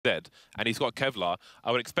dead, and he's got Kevlar.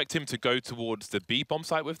 I would expect him to go towards the B bomb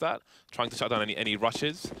site with that, trying to shut down any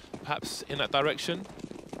rushes, perhaps in that direction.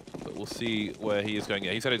 But we'll see where he is going.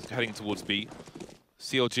 Yeah, he's heading towards B.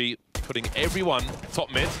 CLG putting everyone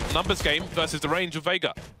top mid. Numbers game versus the range of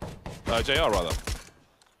VeGa. JR, rather.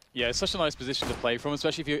 Yeah, it's such a nice position to play from,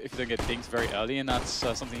 especially if you don't get dinked very early, and that's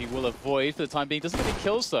something he will avoid for the time being. Doesn't get any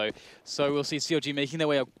kills, though, so we'll see CLG making their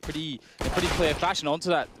way in pretty clear fashion onto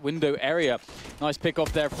that window area. Nice pick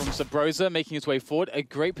off there from Sabrosa, making his way forward. A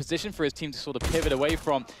great position for his team to sort of pivot away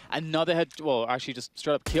from. Another head, well, actually just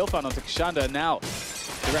straight up kill found onto Kshanda. Now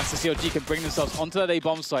the rest of CLG can bring themselves onto that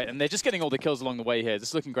A-bomb site, and they're just getting all the kills along the way here. This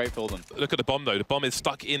is looking great for them. Look at the bomb, though. The bomb is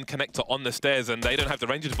stuck in connector on the stairs, and they don't have the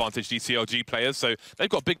range advantage, these CLG players, so they've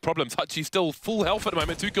got big problems. Hutchie's still full health at the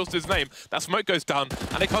moment, 2 kills to his name. That smoke goes down,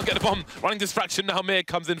 and they can't get the bomb. Running distraction now, Mir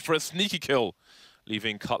comes in for a sneaky kill,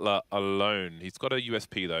 leaving Cutler alone. He's got a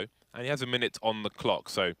USP, though, and he has a minute on the clock,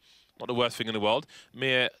 so not the worst thing in the world.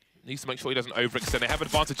 Mir needs to make sure he doesn't overextend. They have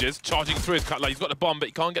advantages, charging through his Cutler. He's got the bomb, but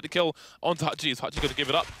he can't get the kill onto Hutchie. Is Hutchie going to give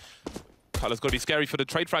it up? Cutler's got to be scary for the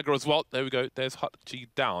trade fragger as well. There we go. There's Hutchie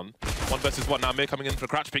down. 1 versus 1 now. Mir coming in for a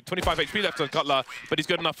crouch peek. 25 HP left on Cutler, but he's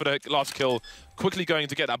good enough for the last kill. Quickly going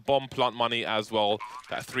to get that bomb plant money as well.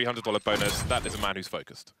 That $300 bonus. That is a man who's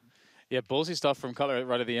focused. Yeah, ballsy stuff from Cutler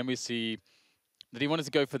right at the end. We see that he wanted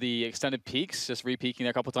to go for the extended peaks, just re-peeking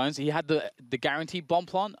there a couple of times. He had the guaranteed bomb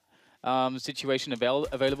plant situation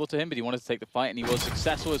available to him, but he wanted to take the fight, and he was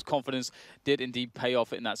successful. His confidence did indeed pay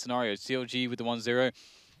off in that scenario. CLG with the 1-0.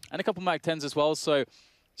 And a couple Mag 10s as well. So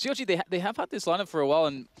CLG, they have had this lineup for a while,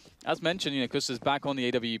 and as mentioned, you know, Chris is back on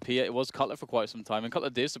the AWP. It was Cutler for quite some time, and Cutler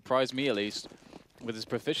did surprise me, at least, with his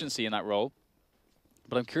proficiency in that role.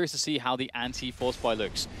 But I'm curious to see how the anti-force buy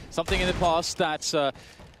looks. Something in the past that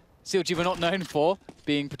CLG were not known for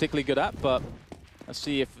being particularly good at, but let's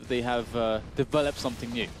see if they have developed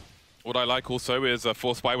something new. What I like also is a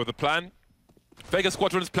force buy with a plan. VeGa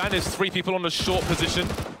Squadron's plan is 3 people on a short position.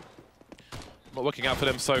 Not working out for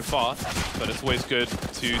them so far, but it's always good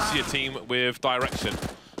to see a team with direction.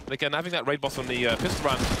 And again, having that raid boss on the pistol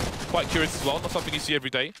round, quite curious as well. Not something you see every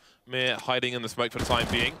day. Mir hiding in the smoke for the time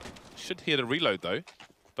being. Should hear the reload though.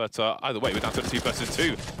 But either way, we're down to 2 versus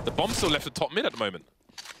 2. The bomb's still left at top mid at the moment.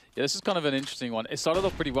 Yeah, this is kind of an interesting one. It started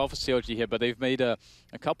off pretty well for CLG here, but they've made a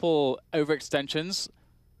couple overextensions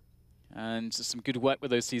and some good work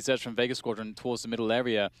with those CZs from VeGa Squadron towards the middle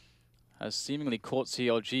area. Has seemingly caught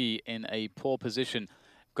CLG in a poor position.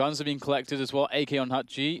 Guns are being collected as well. AK on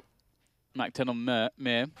Hutchie, Mac 10 on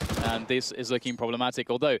Mir, and this is looking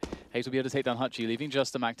problematic. Although Hayes will be able to take down Hutchie, leaving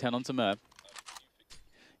just the Mac 10 onto Mir.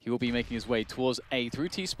 He will be making his way towards A through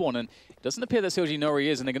T-spawn, and it doesn't appear that CLG know where he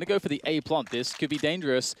is, and they're going to go for the A plant. This could be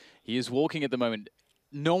dangerous. He is walking at the moment.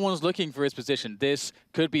 No one's looking for his position. This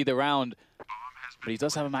could be the round, but he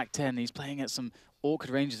does have a Mac 10. He's playing at some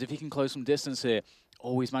awkward ranges. If he can close some distance here,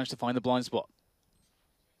 always managed to find the blind spot.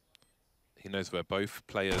 He knows where both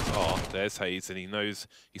players are. There's Hayes, and he knows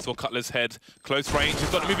he saw Cutler's head. Close range, he's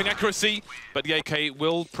got the moving accuracy, but the AK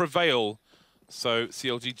will prevail. So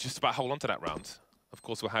CLG just about hold on to that round. Of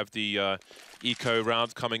course, we'll have the eco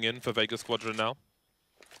round coming in for VeGa Squadron now.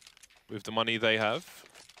 With the money they have.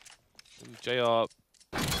 JR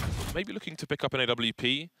maybe looking to pick up an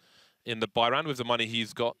AWP in the buy round with the money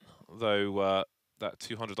he's got, though that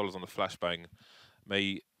 $200 on the flashbang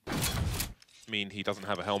may mean he doesn't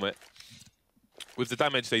have a helmet. With the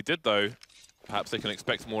damage they did, though, perhaps they can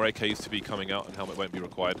expect more AKs to be coming out and helmet won't be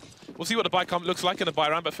required. We'll see what the buy looks like in the buy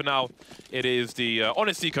round, but for now, it is the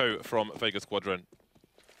honest eco from VeGa Squadron.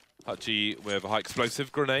 Hutchie with high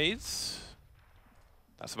explosive grenades.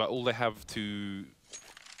 That's about all they have to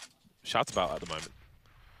shout about at the moment.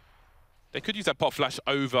 They could use that pop flash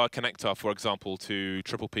over connector, for example, to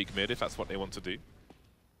triple peek mid if that's what they want to do.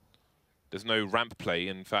 There's no ramp play.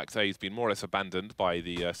 In fact, A's been more or less abandoned by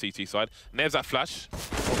the CT side. And there's that flash,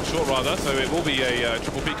 from short rather, so it will be a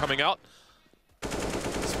triple peek coming out.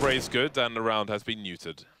 Spray's good, and the round has been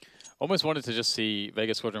neutered. Almost wanted to just see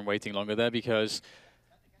VeGa Squadron waiting longer there, because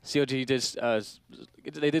CLG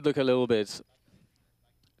did, they did look a little bit,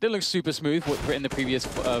 didn't look super smooth in the previous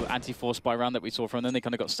anti-force buy round that we saw from them. They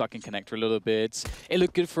kind of got stuck in connector a little bit. It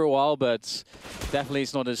looked good for a while, but definitely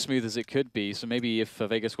it's not as smooth as it could be. So maybe if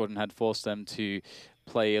VeGa Squadron had forced them to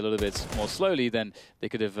play a little bit more slowly, then they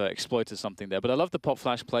could have exploited something there. But I love the pop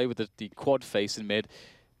flash play with the quad face in mid.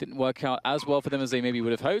 Didn't work out as well for them as they maybe would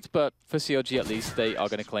have hoped, but for CLG at least, they are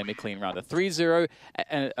going to claim a clean round. A 3-0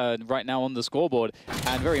 right now on the scoreboard,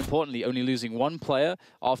 and very importantly, only losing 1 player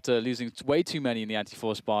after losing way too many in the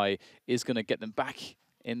anti-force buy is going to get them back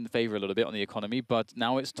in favor a little bit on the economy, but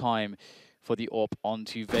now it's time for the AWP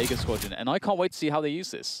onto VeGa Squadron. And I can't wait to see how they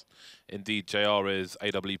use this. Indeed, JR is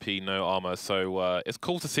AWP, no armor. So it's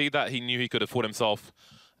cool to see that he knew he could afford himself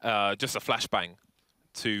just a flashbang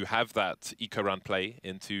to have that eco round play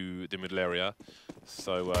into the middle area.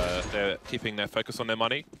 So they're keeping their focus on their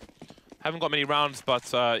money. Haven't got many rounds,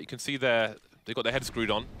 but you can see they've got their head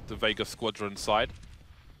screwed on, the VeGa Squadron side.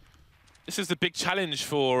 This is the big challenge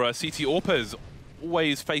for CT AWPers,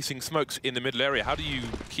 always facing smokes in the middle area. How do you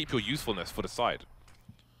keep your usefulness for the side?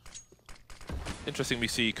 Interesting, we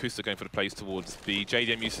see Kusta going for the plays towards B.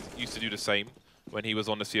 JDM used to do the same when he was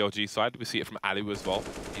on the CLG side. We see it from Alu as well.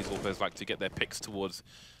 These AWPers like to get their picks towards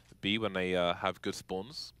B when they have good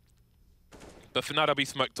spawns. But for now, they'll be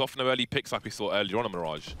smoked off. No early picks like we saw earlier on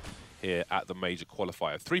Mirage here at the major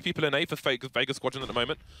qualifier. 3 people in A for VeGa Squadron at the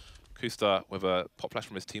moment. Kusta with a pop flash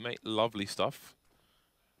from his teammate. Lovely stuff.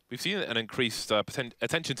 We've seen an increased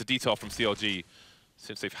attention to detail from CLG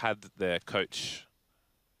since they've had their coach.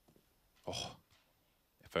 Oh,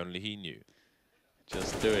 if only he knew.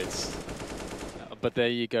 Just do it. But there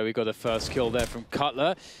you go. We got a first kill there from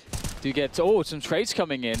Cutler. Do get some trades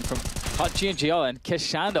coming in from Hutchie and GL, and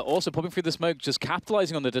Keshanda also popping through the smoke, just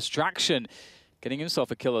capitalizing on the distraction, getting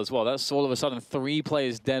himself a kill as well. That's all of a sudden 3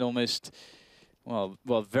 players dead almost. Well,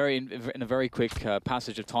 in a very quick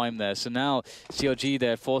passage of time there. So now CLG,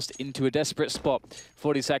 they're forced into a desperate spot.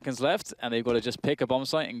 40 seconds left, and they've got to just pick a bomb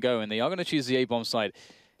site and go. And they are going to choose the A bomb site,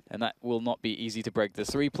 and that will not be easy to break. There's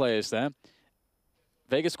 3 players there.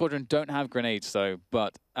 VeGa Squadron don't have grenades though,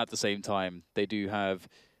 but at the same time, they do have.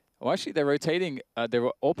 Oh, actually, they're rotating. They're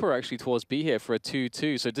AWPer actually towards B here for a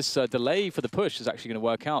 2-2. So this delay for the push is actually going to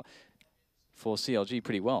work out for CLG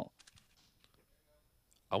pretty well.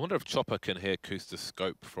 I wonder if Chopper can hear Kusta's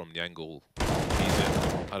scope from the angle he's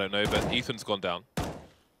in. I don't know, but Ethan's gone down,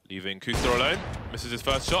 leaving Kusta alone. Misses his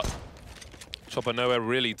first shot. Chopper nowhere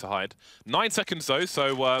really to hide. 9 seconds though,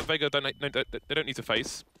 so VeGa they don't need to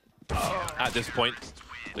face at this point.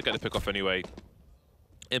 They get the pick off anyway.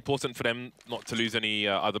 Important for them not to lose any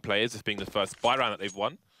other players, this being the first buy round that they've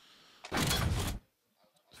won.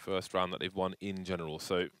 First round that they've won in general,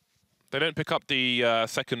 so they don't pick up the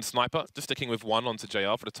second sniper, just sticking with 1 onto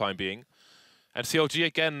JR for the time being. And CLG,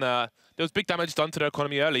 again, there was big damage done to their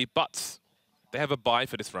economy early, but they have a buy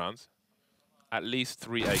for this round. At least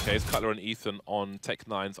 3 AKs, Cutler and Ethan on Tech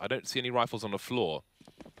 9s. I don't see any rifles on the floor.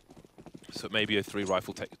 So maybe a 3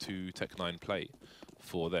 rifle Tech 2, Tech 9 play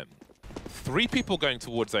for them. 3 people going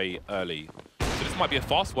towards A early. So this might be a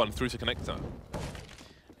fast one through to connector.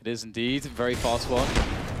 It is indeed, very fast one.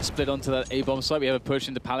 Split onto that A-bomb site. We have a push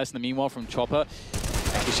into Palace in the meanwhile from Chopper.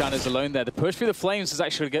 And Kishanda's alone there. The push through the flames is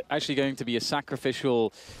actually going to be a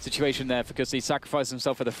sacrificial situation there because he sacrificed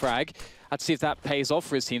himself for the frag. Let's see if that pays off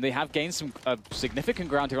for his team. They have gained some significant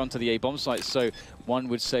ground here onto the A-bomb site, so one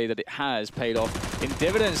would say that it has paid off in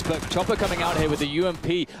dividends. But Chopper coming out here with the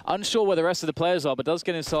UMP, unsure where the rest of the players are, but does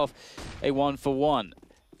get himself a 1-for-1.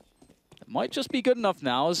 Might just be good enough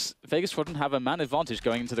now as VeGa Squadron have a man advantage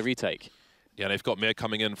going into the retake. Yeah, they've got Mir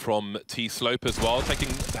coming in from T-Slope as well, taking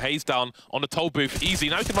Hayes down on the toll booth easy.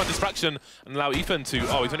 Now he can run distraction and allow Ethan to...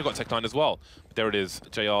 Oh, he's only got Tech 9 as well. But there it is,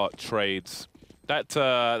 JR trades.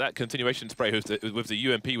 That continuation spray with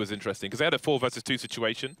the UMP was interesting because they had a 4 versus 2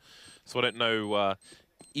 situation. So I don't know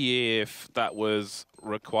if that was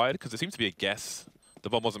required because it seems to be a guess. The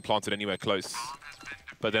bomb wasn't planted anywhere close.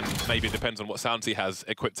 But then maybe it depends on what sounds he has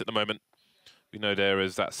equipped at the moment. We know there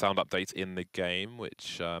is that sound update in the game,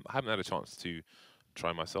 which I haven't had a chance to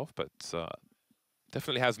try myself, but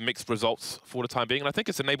definitely has mixed results for the time being. And I think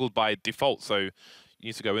it's enabled by default, so you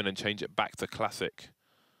need to go in and change it back to classic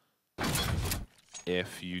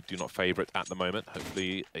if you do not favor it at the moment.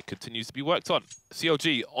 Hopefully it continues to be worked on.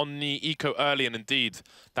 CLG on the eco early, and indeed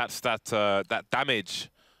that's that damage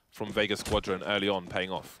from VeGa Squadron early on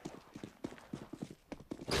paying off.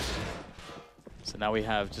 So now we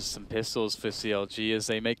have just some pistols for CLG as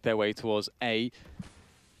they make their way towards A.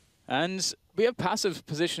 And we have passive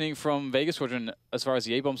positioning from VeGa Squadron as far as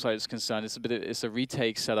the A-bomb side is concerned. It's a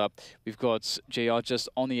retake setup. We've got JR just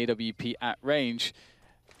on the AWP at range.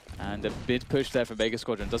 And a big push there from VeGa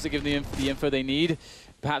Squadron. Does it give them the info they need?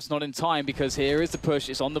 Perhaps not in time, because here is the push.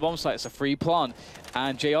 It's on the bomb site. It's a free plant.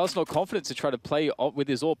 And JR's not confident to try to play with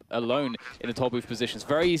his AWP alone in the toll booth position. It's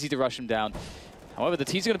very easy to rush him down. However, the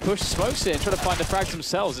T's are going to push smokes in and try to find the frags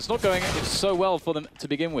themselves. It's not going so well for them to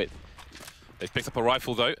begin with. They've picked up a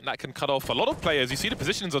rifle, though, and that can cut off a lot of players. You see the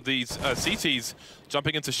positions of these CTs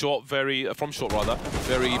jumping into short, from short, rather.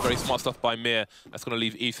 Very, very smart stuff by Mir. That's going to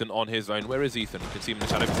leave Ethan on his own. Where is Ethan? You can see him in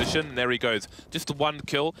the shadow position. And there he goes. Just the one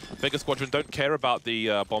kill. VeGa Squadron don't care about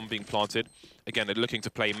the bomb being planted. Again, they're looking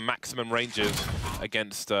to play maximum ranges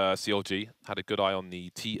against CLG. Had a good eye on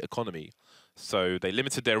the T economy. So they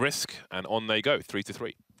limited their risk, and on they go,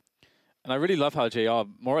 3-3. And I really love how JR,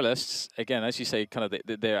 more or less, again, as you say, kind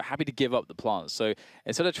of they're happy to give up the plants. So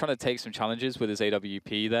instead of trying to take some challenges with his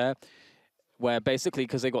AWP there, where basically,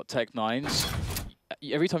 because they got Tech 9s,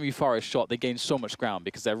 every time you fire a shot, they gain so much ground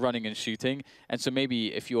because they're running and shooting. And so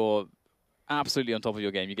maybe if you're absolutely on top of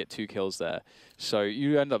your game, you get 2 kills there. So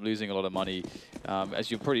you end up losing a lot of money,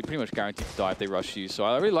 as you're pretty much guaranteed to die if they rush you. So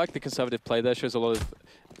I really like the conservative play there. Shows a lot of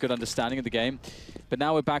good understanding of the game. But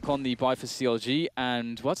now we're back on the buy for CLG,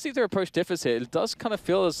 and let's see if their approach differs here. It does kind of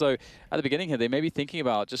feel as though at the beginning here, they may be thinking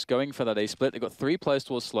about just going for that A split. They've got 3 players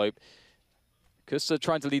towards slope. Kusta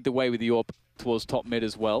trying to lead the way with the AWP towards top mid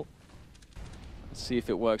as well. Let's see if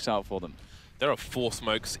it works out for them. There are 4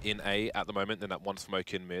 smokes in A at the moment, then that 1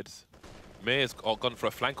 smoke in mid. Mir's gone for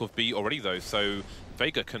a flank of B already, though, so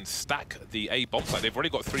VeGa can stack the A bomb site. They've already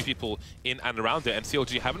got 3 people in and around it, and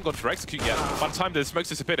CLG haven't gone for execute yet. By the time the smokes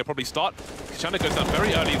disappear, they'll probably start. Kachana goes down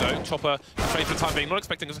very early, though. Chopper trade for the time being, not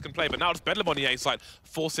expecting a second play, but now it's Bedlam on the A side,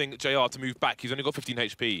 forcing JR to move back. He's only got 15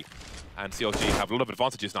 HP, and CLG have a lot of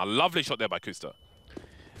advantages now. Lovely shot there by Kusta.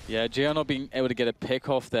 Yeah, JR not being able to get a pick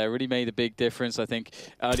off there really made a big difference, I think,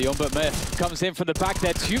 early on. But Mir comes in from the back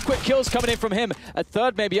there. 2 quick kills coming in from him. A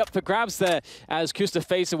third maybe up for grabs there as Kusta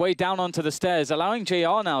fades away down onto the stairs, allowing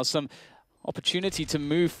JR now some opportunity to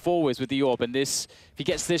move forwards with the AWP. And this, if he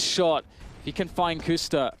gets this shot, if he can find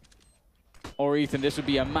Kusta or Ethan, this would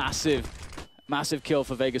be a massive, massive kill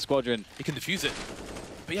for VeGa Squadron. He can defuse it,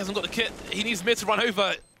 but he hasn't got the kit. He needs Mir to run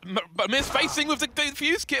over, but Mir's facing with the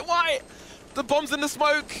defuse kit. Why? The bomb's in the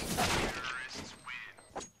smoke.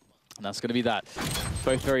 And that's going to be that.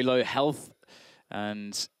 Both very low health.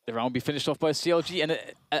 And the round will be finished off by CLG. And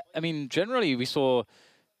I mean, generally we saw...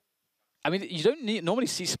 I mean, you don't normally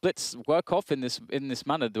see splits work off in this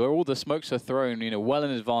manner, where all the smokes are thrown, you know, well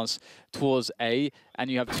in advance towards A,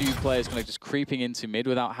 and you have 2 players kind of just creeping into mid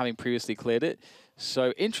without having previously cleared it.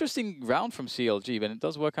 So interesting round from CLG, but it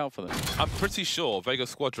does work out for them. I'm pretty sure VeGa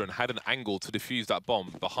Squadron had an angle to defuse that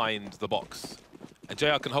bomb behind the box. And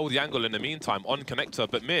JR can hold the angle in the meantime on connector,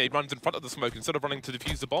 but Mir runs in front of the smoke instead of running to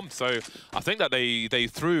defuse the bomb. So I think that they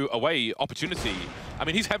threw away opportunity. I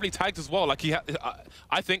mean, he's heavily tagged as well. Like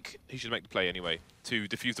I think he should make the play anyway to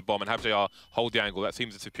defuse the bomb and have JR hold the angle. That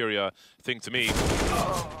seems a superior thing to me.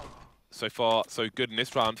 So far, so good in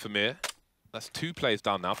this round for Mir. That's 2 players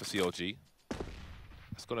down now for CLG.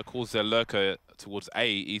 It's going to cause their lurker towards A,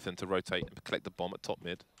 Ethan, to rotate and collect the bomb at top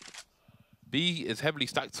mid. B is heavily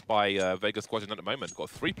stacked by VeGa Squadron at the moment. Got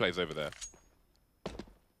 3 players over there.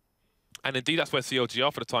 And indeed, that's where CLG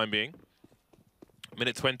are for the time being.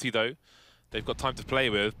 Minute 20, though. They've got time to play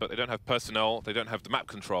with, but they don't have personnel. They don't have the map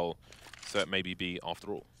control. So it may be B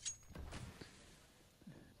after all.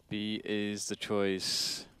 B is the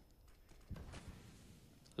choice.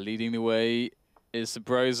 Leading the way is the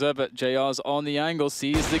Broza, but JR's on the angle,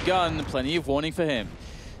 sees the gun. Plenty of warning for him.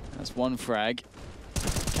 That's 1 frag.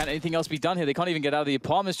 Can anything else be done here? They can't even get out of the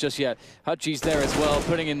apartments just yet. Hutchie's there as well,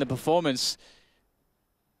 putting in the performance.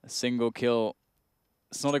 A single kill.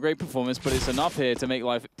 It's not a great performance, but it's enough here to make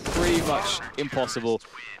life pretty much impossible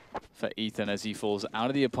for Ethan as he falls out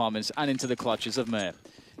of the apartments and into the clutches of Mir.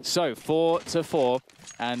 So 4-4,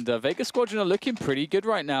 and VeGa Squadron are looking pretty good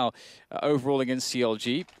right now overall against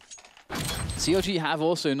CLG. CLG have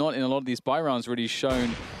also not, in a lot of these buy rounds, really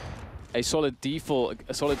shown a solid default,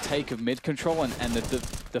 a solid take of mid control and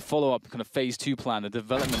the follow-up kind of phase 2 plan, the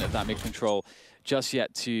development of that mid control just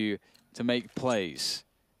yet to make plays.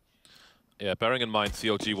 Yeah, bearing in mind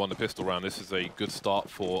CLG won the pistol round, this is a good start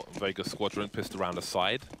for VeGa Squadron, pistol round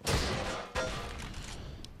aside.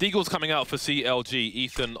 Deagle's coming out for CLG,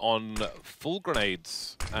 Ethan on full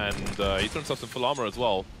grenades, and he's got himself some full armor as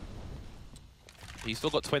well. He's still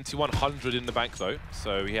got 2,100 in the bank though,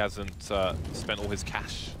 so he hasn't spent all his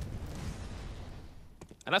cash.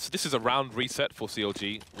 And this is a round reset for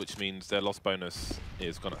CLG, which means their loss bonus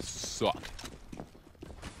is gonna suck.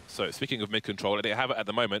 So speaking of mid-control, they have it at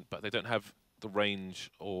the moment, but they don't have the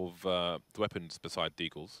range of the weapons beside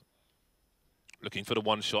Deagles. Looking for the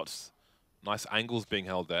one-shots. Nice angles being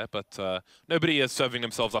held there, but nobody is serving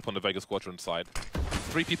themselves up on the VeGa Squadron side.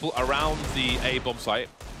 3 people around the A bomb site,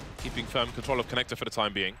 keeping firm control of connector for the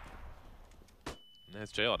time being. And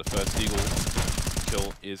there's JR, the first Deagle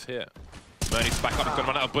kill is here. Murney's back up, he's going to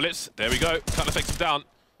run out of bullets. There we go, Cutler takes him down.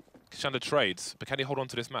 Kashanda trades, but can he hold on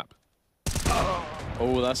to this map?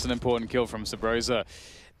 Oh, that's an important kill from Sabrosa.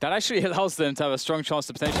 That actually allows them to have a strong chance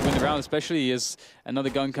to potentially win the round, especially as another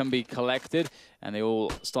gun can be collected, and they all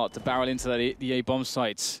start to barrel into that the A bomb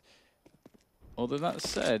site. Although that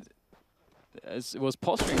said, as it was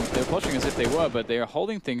posturing, they were posturing as if they were, but they are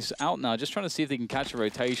holding things out now, just trying to see if they can catch a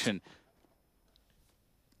rotation.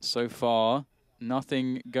 So far,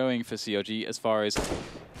 nothing going for CLG as far as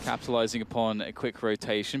capitalizing upon a quick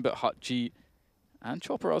rotation, but Hutji and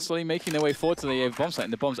Chopper are slowly making their way forward to the bomb site,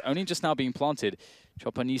 and the bomb's only just now being planted.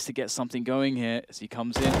 Chopper needs to get something going here as he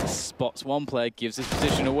comes in, spots one player, gives his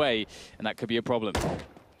position away, and that could be a problem.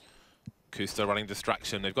 Kusta running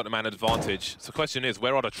distraction. They've got the man advantage. So the question is,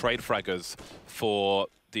 where are the trade fraggers for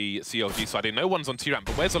the CLG side? No one's on T-ramp,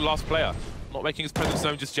 but where's the last player? Not making his presence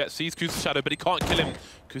known just yet. Sees Kusta's shadow, but he can't kill him.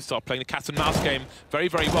 Kusta playing the cat and mouse game very,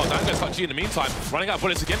 very well. Down goes Hutji in the meantime. Running out of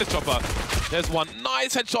bullets again to Chopper. There's one.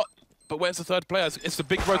 Nice headshot. But where's the third player? It's a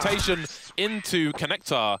big rotation into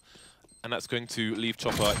Connector. And that's going to leave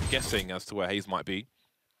Chopper guessing as to where Hayes might be.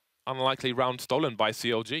 Unlikely round stolen by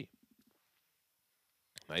CLG.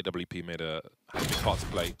 AWP made a big part to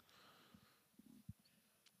play.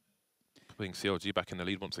 Putting CLG back in the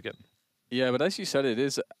lead once again. Yeah, but as you said, it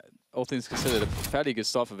is, all things considered, a fairly good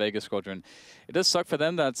start for VeGa Squadron. It does suck for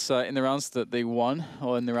them that in the rounds that they won,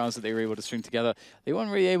 or in the rounds that they were able to string together, they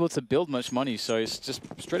weren't really able to build much money, so it's just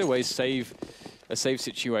straight away a save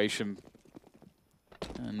situation.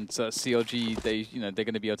 And CLG, they're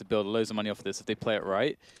going to be able to build loads of money off of this if they play it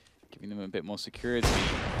right, giving them a bit more security.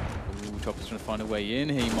 Ooh, Chopper's trying to find a way in.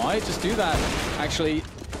 He might just do that. Actually,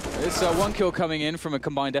 it's one kill coming in from a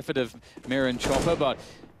combined effort of Mira and Chopper, but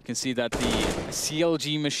you can see that the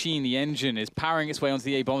CLG machine, the engine, is powering its way onto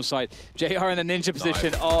the A-bomb site. JR in a ninja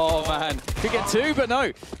position. Nice. Oh, man. Could get two, but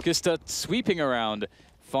no. Just sweeping around,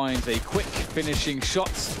 finds a quick finishing shot.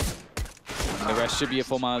 And the rest should be a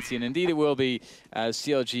formality, and indeed it will be as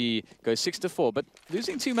CLG goes 6-4. But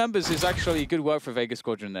losing two members is actually good work for VeGa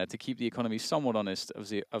Squadron there to keep the economy somewhat honest of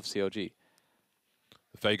CLG.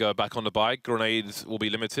 VeGa back on the bike. Grenades will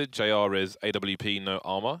be limited. JR is AWP, no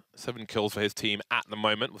armor. 7 kills for his team at the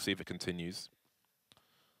moment. We'll see if it continues.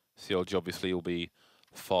 CLG obviously will be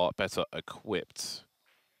far better equipped.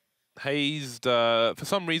 Hazed, for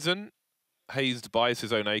some reason, Hazed buys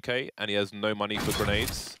his own AK and he has no money for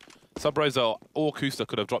grenades. Sabrosa or Kusta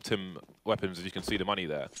could have dropped him weapons, as you can see the money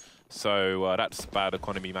there. So that's bad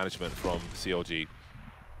economy management from CLG.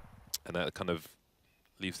 And that kind of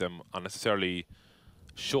leaves them unnecessarily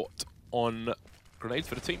short on grenades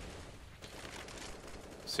for the team.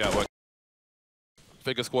 See how it works.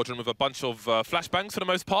 VeGa Squadron with a bunch of flashbangs for the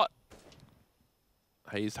most part.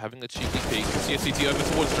 Hayes having a cheeky peek. CSCT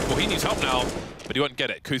over towards Triple. He needs help now, but he won't get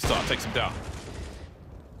it. Kusta takes him down.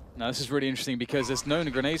 Now, this is really interesting because there's no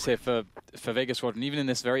grenades here for VeGa Squadron. Even in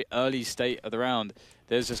this very early state of the round,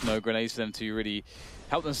 there's just no grenades for them to really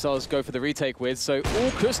help themselves go for the retake with. So,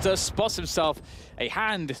 Kusta spots himself a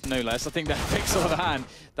hand, no less. I think that pixel of a hand,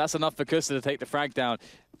 that's enough for Kusta to take the frag down.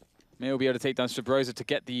 May will be able to take down Sabrosa to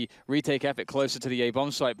get the retake effort closer to the A-bomb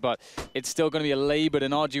site, but it's still going to be a labored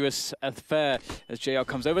and arduous affair as JR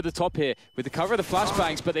comes over the top here with the cover of the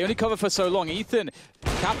flashbangs, but they only cover for so long. Ethan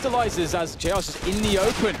capitalizes as JR's just in the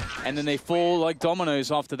open, and then they fall like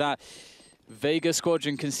dominoes after that. VeGa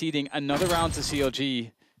Squadron conceding another round to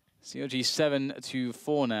CLG. CLG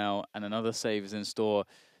 7-4 now, and another save is in store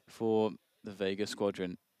for the VeGa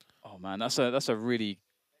Squadron. Oh man, that's a really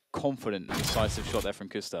confident and decisive shot there from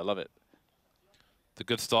Kusta. I love it. The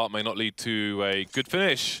good start may not lead to a good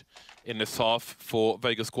finish in this half for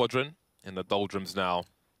VeGa Squadron in the doldrums now.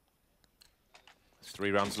 It's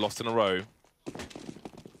 3 rounds lost in a row.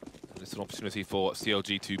 It's an opportunity for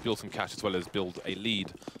CLG to build some cash as well as build a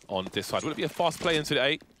lead on this side. Will it be a fast play into the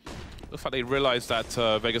A? Looks like they realize that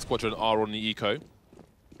VeGa Squadron are on the eco.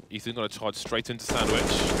 Ethan going to charge straight into Sandwich.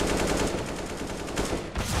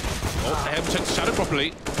 Oh, they haven't checked the shadow properly.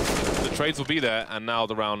 The trades will be there, and now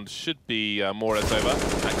the round should be more or less over.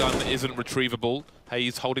 That gun isn't retrievable.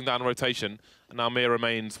 Hayes holding down rotation, and now Mir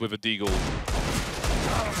remains with a deagle.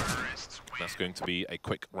 That's going to be a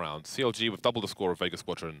quick round. CLG with double the score of VeGa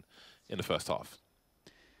Squadron in the first half.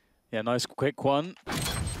 Yeah, nice quick one,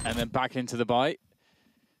 and then back into the buy.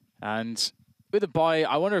 And with the buy,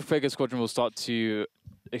 I wonder if VeGa Squadron will start to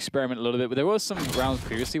experiment a little bit, but there was some rounds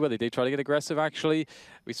previously where they did try to get aggressive, actually.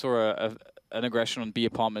 We saw an aggression on B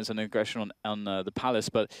Apartments and an aggression on the Palace,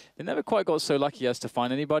 but they never quite got so lucky as to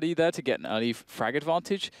find anybody there to get an early frag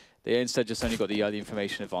advantage. They instead just only got the early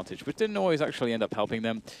information advantage, which didn't always actually end up helping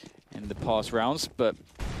them in the past rounds. But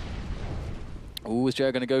Ooh, is JR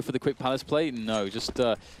going to go for the quick Palace play? No, just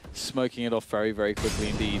smoking it off very, very quickly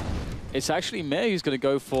indeed. It's actually Mir who's going to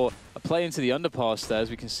go for a play into the underpass there, as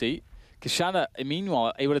we can see. Kashana,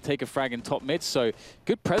 meanwhile, able to take a frag in top mid, so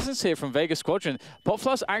good presence here from VeGa Squadron.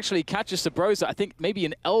 Popflus actually catches Sabrosa. I think maybe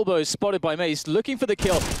an elbow spotted by Mace, looking for the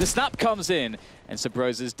kill. The snap comes in, and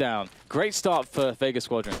Sabrosa's down. Great start for VeGa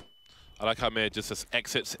Squadron. I like how Mir just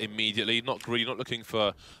exits immediately, not greedy, not looking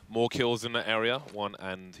for more kills in that area. One,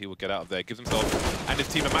 and he will get out of there. Gives himself and his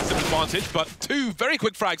team a massive advantage, but two very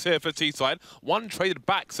quick frags here for T-side. One traded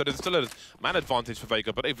back, so there's still a man advantage for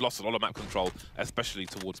VeGa, but they've lost a lot of map control, especially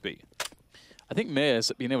towards B. I think Mir has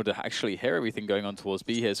been able to actually hear everything going on towards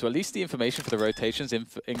B here, so at least the information for the rotations in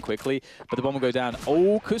quickly, but the bomb will go down.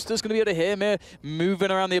 Oh, Kusta's going to be able to hear Mir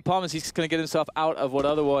moving around the apartments. He's going to get himself out of what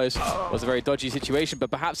otherwise was a very dodgy situation, but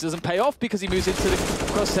perhaps it doesn't pay off because he moves into the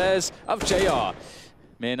crosshairs of JR.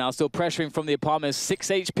 Mir now still pressuring from the apartments. 6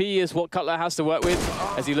 HP is what Cutler has to work with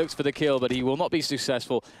as he looks for the kill, but he will not be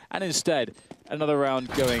successful. And instead, another round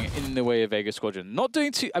going in the way of VeGa Squadron. Not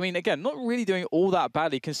doing too, I mean, again, not really doing all that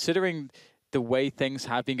badly considering the way things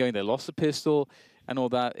have been going. They lost the pistol and all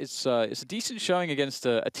that. It's a decent showing against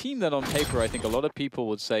a team that on paper I think a lot of people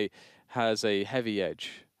would say has a heavy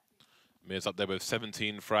edge. Mir's up there with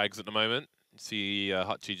 17 frags at the moment. You see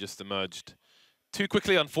Hutchie just emerged too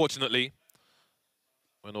quickly, unfortunately.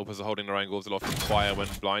 When Orpers are holding their angles, they'll often fire when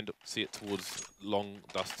blind. See it towards long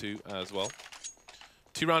dust too as well.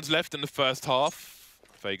 2 rounds left in the first half.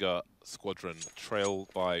 VeGa Squadron trail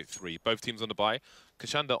by 3. Both teams on the bye.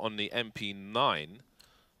 Kashanda on the MP9,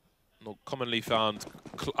 not commonly found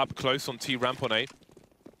up close on T ramp on A.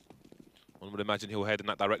 One would imagine he'll head in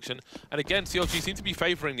that direction. And again, CLG seem to be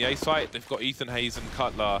favouring the A site. They've got Ethan, Hayes and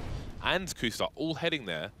Cutler and Kusta all heading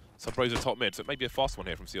there. Sabrosa top mid, so it may be a fast one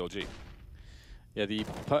here from CLG. Yeah, the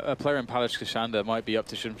player in Palace, Kashanda, might be up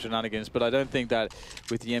to some shenanigans, but I don't think that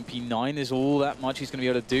with the MP9 is all that much he's going to be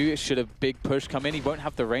able to do. Should a big push come in, he won't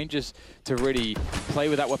have the ranges to really play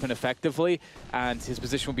with that weapon effectively, and his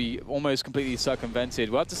position will be almost completely circumvented.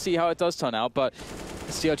 We'll have to see how it does turn out, but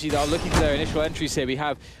CLG, they are looking for their initial entries here. We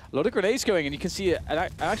have a lot of grenades going, and you can see an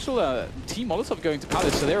actual team Molotov going to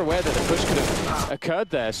Palace, so they're aware that a push could have occurred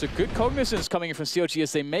there. So good cognizance coming in from CLG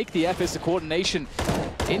as they make the efforts, the coordination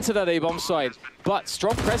into that A-bomb side, but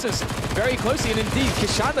strong presence very closely, and indeed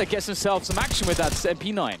Kashanda gets himself some action with that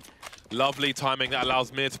MP9. Lovely timing that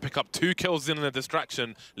allows Mir to pick up 2 kills in a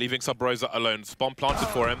distraction, leaving Sabrosa alone. Bomb planted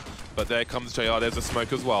for him, but there comes JR, there's a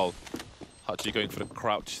smoke as well. Hutchie going for the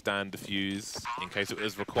crouch stand defuse in case it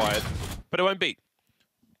is required, but it won't be.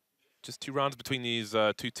 Just 2 rounds between these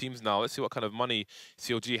 2 teams now. Let's see what kind of money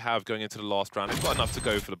CLG have going into the last round. They've got enough to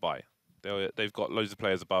go for the buy. They've got loads of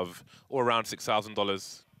players above, or around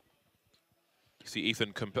 $6,000. You see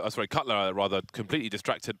Ethan, Cutler rather, completely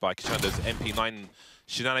distracted by Kashanda's MP9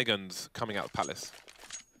 shenanigans coming out of Palace.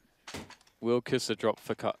 Will Kusta drop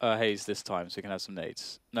for Hayes this time so he can have some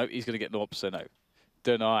nades? No, he's going to get Norp, so no.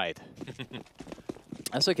 Denied.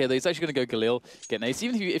 That's okay, though. He's actually going to go Galil, get nades.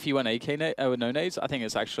 Even if he went AK with no nades, I think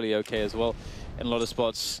it's actually okay as well in a lot of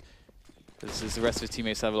spots. The rest of his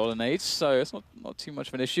teammates have a lot of nades, so it's not too much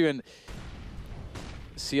of an issue. And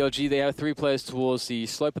CLG, they have 3 players towards the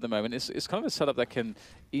slope at the moment. It's kind of a setup that can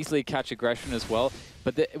easily catch aggression as well.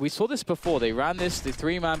 But we saw this before. They ran the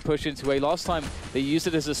 3-man push into A. Last time, they used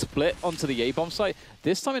it as a split onto the A-bomb site.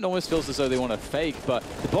 This time, it almost feels as though they want to fake, but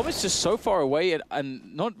the bomb is just so far away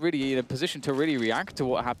and not really in a position to really react to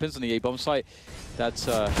what happens on the A-bomb site. That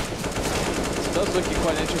does look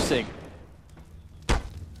quite interesting.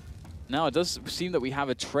 Now, it does seem that we have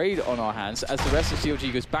a trade on our hands as the rest of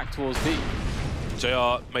CLG goes back towards B.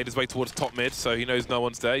 JR made his way towards top mid, so he knows no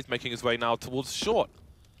one's there. He's making his way now towards short.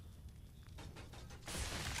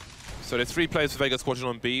 So there's 3 players for VeGa Squadron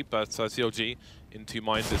on B, but CLG in 2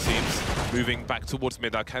 minds, it seems. Moving back towards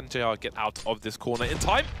mid. Now, can JR get out of this corner in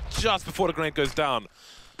time? Just before the grenade goes down.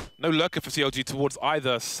 No lurker for CLG towards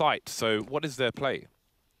either site, so what is their play?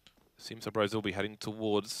 Seems Sabrosa will be heading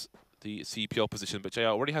towards the CPL position, but JR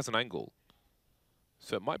already has an angle.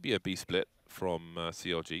 So it might be a B split from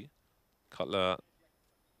CLG. Cutler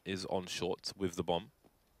is on short with the bomb.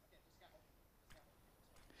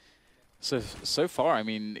 So far, I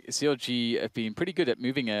mean, CLG have been pretty good at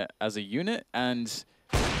moving it as a unit, and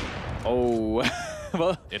oh,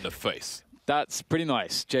 well, in the face. That's pretty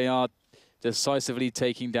nice. JR decisively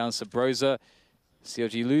taking down Sabrosa.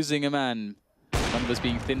 CLG losing a man. Numbers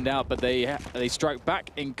being thinned out, but they strike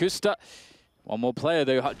back in Kusta. One more player,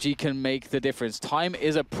 though, Hutji can make the difference. Time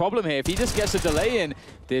is a problem here. If he just gets a delay in,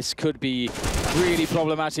 this could be really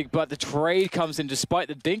problematic, but the trade comes in despite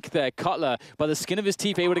the dink there. Cutler, by the skin of his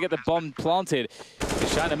teeth, able to get the bomb planted.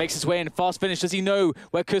 Kashanda makes his way in, fast finish. Does he know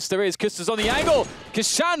where Kuster is? Kuster's on the angle.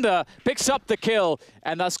 Kashanda picks up the kill,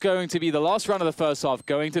 and that's going to be the last round of the first half,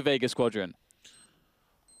 going to VeGa Squadron.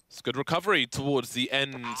 It's a good recovery towards the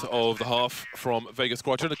end of the half from VeGa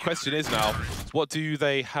Squadron. The question is now, what do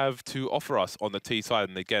they have to offer us on the T side?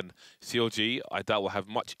 And again, CLG, I doubt will have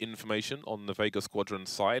much information on the VeGa Squadron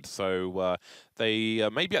side, so they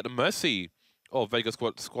may be at the mercy of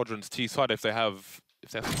VeGa Squadron's T side if they have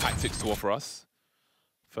some tactics to offer us.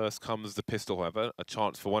 First comes the pistol, however, a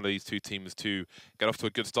chance for one of these two teams to get off to a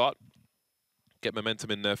good start, get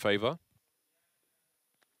momentum in their favour.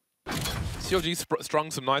 CLG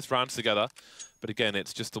strung some nice rounds together, but again,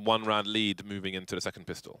 it's just the one-round lead moving into the second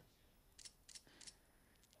pistol.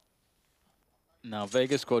 Now,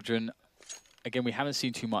 VeGa Squadron, again, we haven't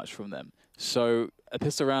seen too much from them. So a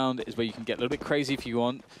pistol round is where you can get a little bit crazy if you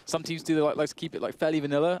want. Some teams do like to keep it like fairly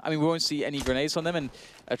vanilla. I mean, we won't see any grenades on them, and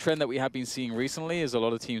a trend that we have been seeing recently is a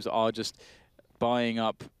lot of teams are just buying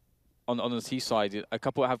up on the T side. A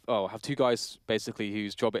couple have two guys basically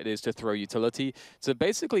whose job it is to throw utility. So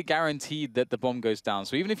basically guaranteed that the bomb goes down.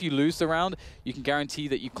 So even if you lose the round, you can guarantee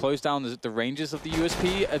that you close down the ranges of the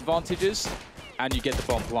USP advantages, and you get the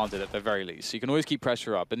bomb planted at the very least. So you can always keep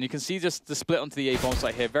pressure up. And you can see just the split onto the A bomb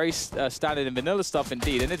site here. Very standard and vanilla stuff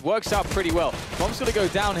indeed. And it works out pretty well. Bomb's going to go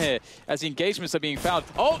down here as the engagements are being found.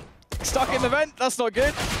 Oh, stuck in the vent. That's not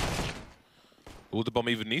good. Will the bomb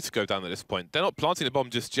even need to go down at this point? They're not planting the bomb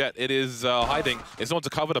just yet. It is hiding. It's not to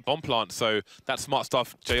cover the bomb plant, so that's smart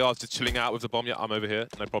stuff. JR's just chilling out with the bomb. Yeah, I'm over here,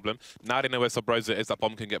 no problem. Now they know where Subrosa is. That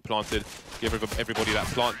bomb can get planted. Give everybody that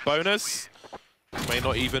plant bonus. May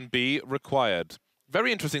not even be required.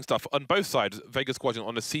 Very interesting stuff on both sides. VeGa Squadron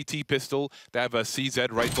on the CT pistol. They have a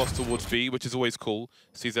CZ raid boss towards B, which is always cool.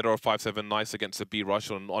 CZ or a 5-7, nice against a B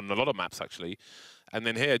rush on a lot of maps, actually. And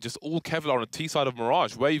then here, just all Kevlar on the T side of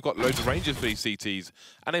Mirage, where you've got loads of ranges for these CTs.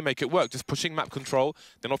 And they make it work, just pushing map control.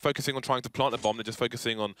 They're not focusing on trying to plant a bomb, they're just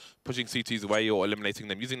focusing on pushing CTs away or eliminating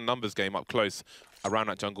them. Using the numbers game up close around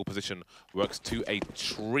that jungle position works to a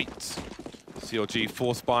treat. CLG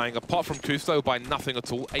force buying, apart from Kusto, by nothing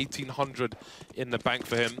at all. 1,800 in the bank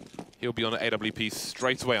for him. He'll be on an AWP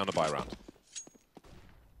straight away on the buy round.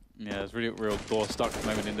 Yeah, there's really real door stuck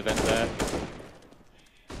moment in the vent there.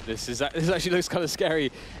 This actually looks kind of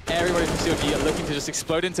scary. Everybody from CLG are looking to just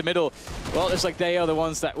explode into middle. Well, it's like they are the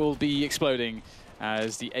ones that will be exploding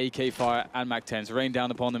as the AK fire and MAC-10s rain down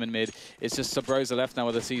upon them in mid. It's just Subrosa left now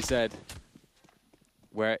with a CZ.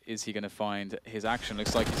 Where is he going to find his action?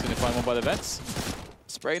 Looks like he's going to find one by the vents.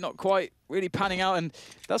 Spray not quite really panning out, and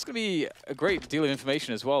that's going to be a great deal of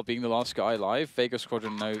information as well, being the last guy alive. VeGa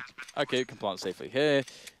Squadron know, okay, we can plant safely here.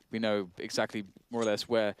 We know exactly more or less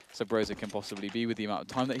where Subrosa can possibly be with the amount of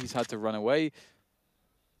time that he's had to run away.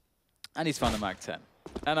 And he's found a MAC-10.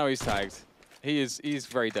 And now he's tagged. He's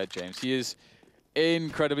very dead, James. He is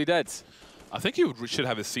incredibly dead. I think he should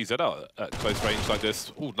have his CZ out at close range like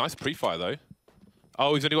this. Ooh, nice pre-fire though.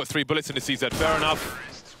 Oh, he's only got 3 bullets in his CZ. Fair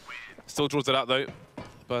enough. Still draws it out though.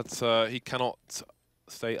 But he cannot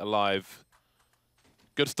stay alive.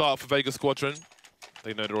 Good start for VeGa Squadron.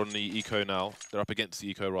 They know they're on the eco now. They're up against the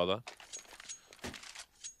eco, rather.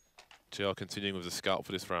 JR continuing with the scout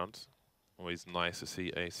for this round. Always nice to see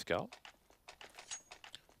a scout.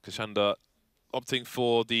 Kashanda opting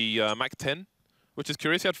for the MAC-10, which is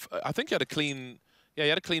curious. I think he had a clean, yeah, he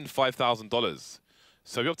had a clean $5,000.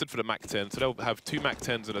 So he opted for the MAC-10. So they'll have 2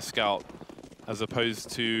 MAC-10s and a scout, as opposed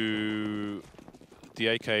to the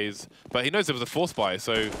AKs. But he knows there was a force buy,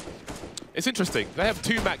 so it's interesting. They have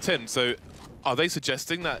 2 MAC-10s, so are they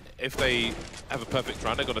suggesting that if they have a perfect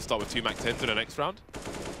round, they're going to start with 2 MAC-10s in the next round?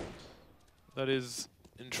 That is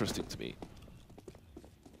interesting to me.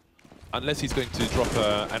 Unless he's going to drop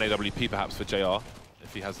an AWP perhaps for JR,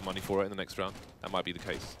 if he has the money for it in the next round. That might be the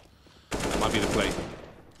case. That might be the play.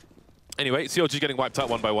 Anyway, CLG getting wiped out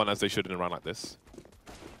one by one, as they should in a round like this.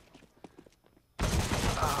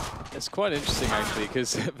 It's quite interesting, actually,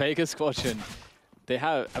 because VeGa Squadron,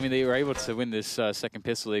 they were able to win this second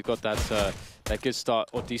pistol. They've got that good start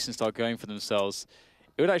or decent start going for themselves.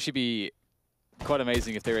 It would actually be quite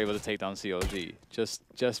amazing if they were able to take down CLG,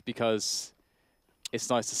 just because it's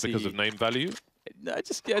nice to see. Because of name value? No,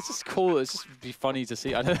 it's just cool. It's just be funny to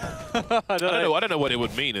see. I don't know what it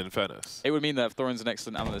would mean, in fairness. It would mean that Thorin's an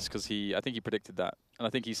excellent analyst because I think he predicted that, and I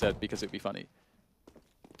think he said because it'd be funny.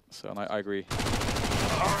 So, and I agree.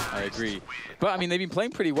 I agree. But I mean, they've been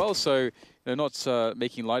playing pretty well, so they're not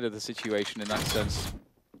making light of the situation in that sense.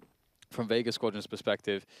 from VeGa Squadron's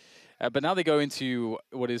perspective. But now they go into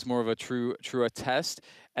what is more of a truer test,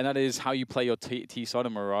 and that is how you play your T side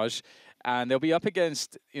on Mirage. And they'll be up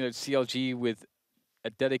against, you know, CLG with a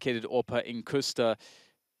dedicated AWPer in Kusta.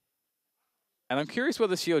 And I'm curious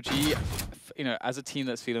whether CLG, you know, as a team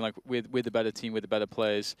that's feeling like we're the better team, with the better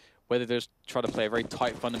players, whether they just try to play a very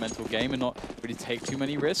tight fundamental game and not really take too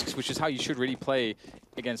many risks, which is how you should really play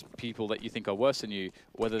against people that you think are worse than you,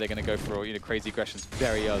 whether they're going to go for, you know, crazy aggressions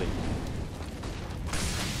very early.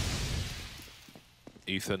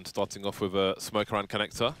 Ethan starting off with a smoke around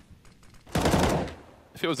connector.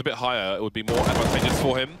 If it was a bit higher, it would be more advantageous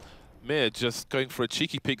for him. Mir just going for a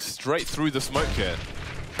cheeky peek straight through the smoke here.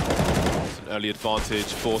 It's an early advantage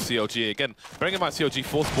for CLG. Again, bearing in mind CLG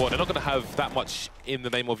 4th spawn, they're not going to have that much in the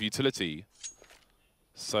name of utility.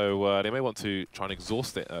 So they may want to try and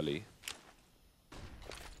exhaust it early.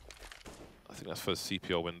 I think that's for the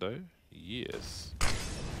CPR window. Yes.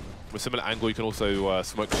 From a similar angle, you can also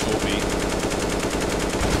smoke short B.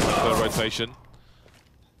 Rotation.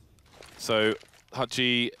 So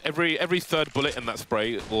Hutchie, every third bullet in that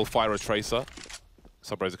spray will fire a tracer.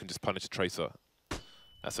 Subrosa can just punish a tracer.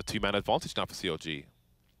 That's a 2-man advantage now for CLG.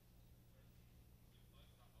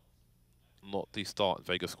 Not the start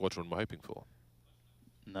VeGa Squadron we're hoping for.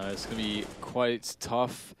 No, it's going to be quite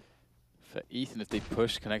tough for Ethan if they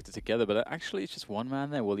push connected together, but actually it's just one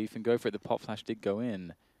man there. Will Ethan go for it? The pop flash did go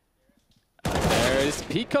in. There it is.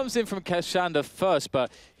 He comes in from Kashanda first,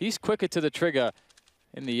 but he's quicker to the trigger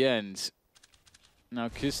in the end. Now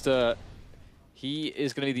Kusta, he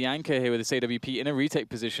is going to be the anchor here with this AWP in a retake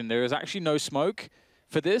position. There is actually no smoke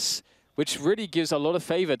for this, which really gives a lot of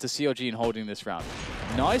favor to CLG in holding this round.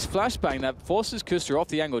 Nice flashbang that forces Kusta off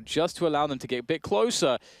the angle just to allow them to get a bit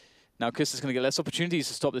closer. Now Kusta's going to get less opportunities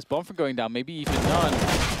to stop this bomb from going down, maybe even none. They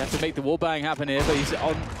have to make the wall bang happen here, but he's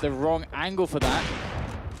on the wrong angle for that.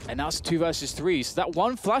 And now it's 2 versus 3. So that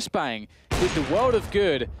one flashbang did the world of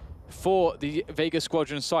good for the VeGa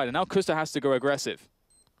Squadron side. And now Kusta has to go aggressive.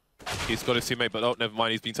 He's got his teammate, but oh, never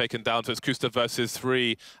mind. He's been taken down, so it's Kusta versus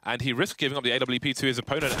 3. And he risked giving up the AWP to his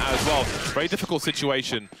opponent as well. Very difficult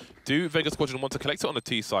situation. Do VeGa Squadron want to collect it on the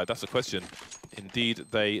T side? That's the question. Indeed,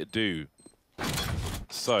 they do.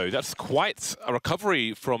 So that's quite a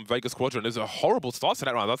recovery from VeGa Squadron. There's a horrible start to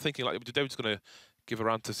that round. I'm thinking like they were just going to give a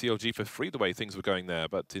round to CLG for free the way things were going there.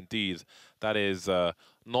 But indeed, that is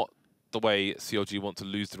not the way CLG want to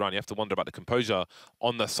lose the round. You have to wonder about the composure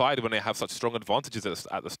on the side when they have such strong advantages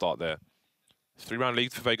at the start there. 3-round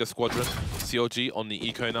lead for VeGa Squadron. CLG on the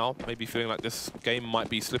eco now, maybe feeling like this game might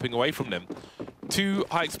be slipping away from them. 2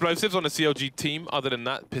 high explosives on the CLG team. Other than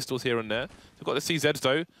that, pistols here and there. They've got the CZs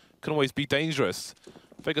though, can always be dangerous.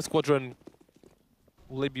 VeGa Squadron,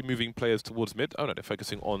 will they be moving players towards mid? Oh no, they're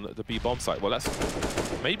focusing on the B bomb site. Well, that's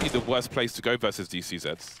maybe the worst place to go versus these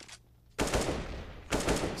CZs.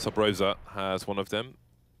 Subrosa has one of them.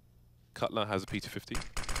 Cutler has a P250.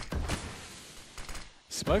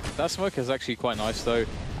 That smoke is actually quite nice though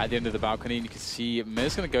at the end of the balcony, and you can see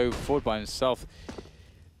Mir's going to go forward by himself.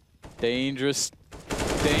 Dangerous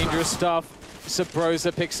stuff.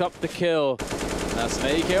 Subrosa picks up the kill. That's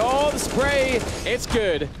an AK. Oh, the spray! It's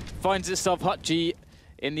good. Finds itself Hutchie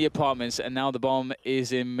in the apartments, and now the bomb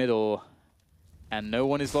is in middle. And no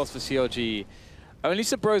one is lost for CLG. Only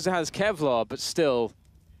Subrosa has Kevlar, but still,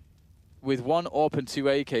 with 1 AWP and 2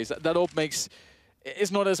 AKs, that AWP makes...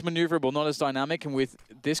 It's not as maneuverable, not as dynamic, and with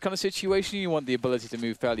this kind of situation, you want the ability to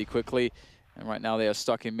move fairly quickly. And right now they are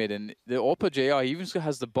stuck in mid, and the AWPer JR even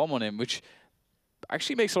has the bomb on him, which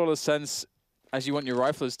actually makes a lot of sense as you want your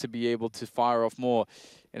riflers to be able to fire off more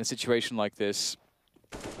in a situation like this.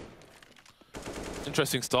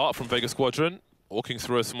 Interesting start from VeGa Squadron, walking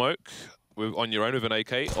through a smoke on your own with an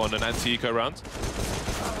AK on an anti-eco round.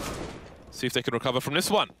 See if they can recover from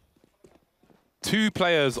this one. 2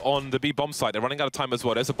 players on the B bomb site. They're running out of time as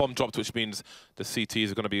well. There's a bomb dropped, which means the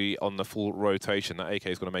CTs are going to be on the full rotation. That AK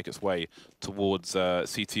is going to make its way towards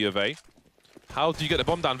CT of A. How do you get the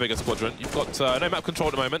bomb down, VeGa Squadron? You've got no map control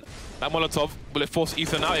at the moment. That Molotov, will it force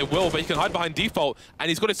Ethan out? It will, but he can hide behind default. And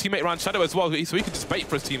he's got his teammate around Shadow as well, so he can just bait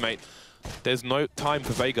for his teammate. There's no time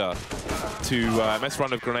for VeGa to mess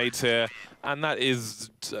around with grenades here. And that is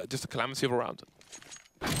just a calamity of a round.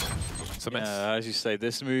 It's a mess. Yeah, as you say,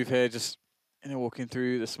 this move here, just walking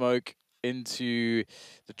through the smoke into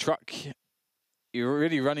the truck. You're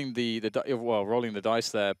really running rolling the dice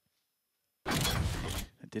there.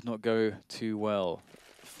 It did not go too well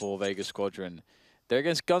for VeGa Squadron. They're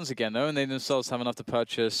against guns again, though, and they themselves have enough to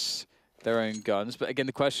purchase their own guns. But again,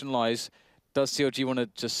 the question lies, does CLG want to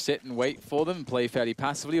just sit and wait for them and play fairly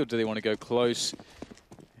passively, or do they want to go close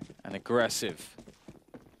and aggressive?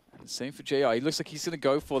 And Same for JR. He looks like he's going to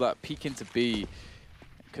go for that peek into B.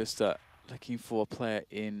 Kusta looking for a player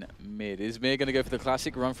in mid. Is Mir going to go for the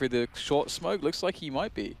classic run through the short smoke? Looks like he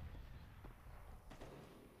might be.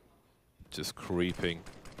 Just creeping.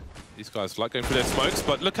 These guys like going for their smokes,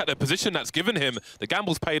 but look at the position that's given him. The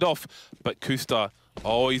gamble's paid off, but Kusta,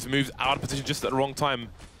 oh, he's moved out of position just at the wrong time.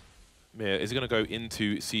 Mir, is he going to go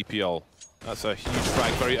into CPL? That's a huge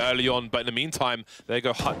frag very early on, but in the meantime, there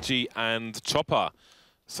go Hutji and Chopper.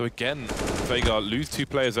 So again, VeGa lose 2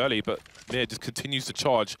 players early, but Mir just continues to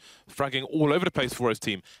charge, fragging all over the place for his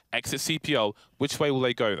team. Exit CPL. Which way will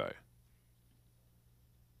they go, though?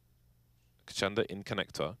 Kachanda in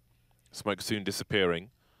connector. Smoke soon disappearing.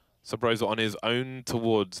 Subrosa on his own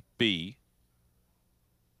towards B.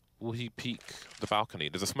 Will he peek the balcony?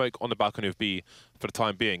 There's a smoke on the balcony of B for the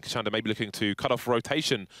time being. Kachanda may be looking to cut off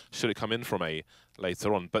rotation should it come in from A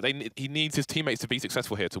later on. But he needs his teammates to be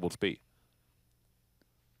successful here towards B.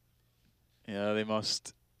 Yeah, they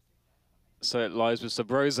must. So it lies with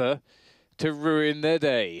Subrosa to ruin their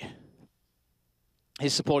day.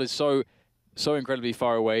 His support is so incredibly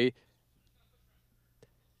far away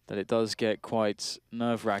that it does get quite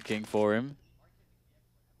nerve-wracking for him.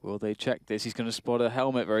 Will they check this? He's going to spot a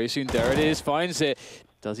helmet very soon. There it is, finds it.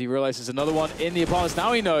 Does he realize there's another one in the apartments?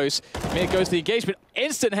 Now he knows. Mir goes to the engagement.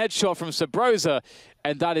 Instant headshot from Subrosa,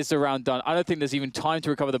 and that is the round done. I don't think there's even time to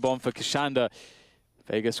recover the bomb for Kashanda.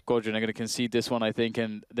 VeGa Squadron are going to concede this one, I think,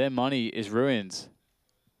 and their money is ruined.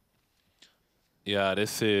 Yeah,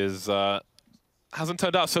 this is hasn't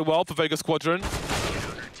turned out so well for VeGa Squadron.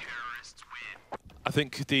 I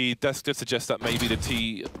think the desk did suggest that maybe the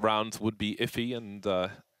T round would be iffy, and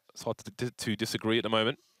it's hard to disagree at the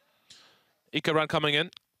moment. Eco round coming in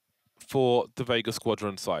for the VeGa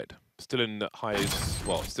Squadron side. Still in high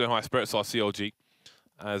spirits are CLG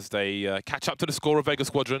as they catch up to the score of VeGa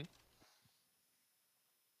Squadron.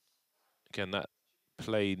 Again, that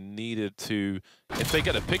play needed to... If they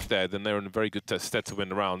get a pick there, then they're in a very good stead to win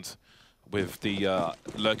the round with the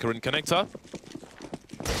lurker in connector.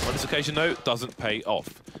 On this occasion, though, doesn't pay off.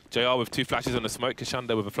 JR with 2 flashes on the smoke,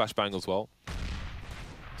 Kashanda with a flashbang as well.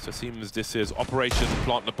 So it seems this is Operation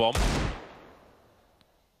Plant the Bomb.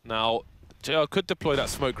 Now, JR could deploy that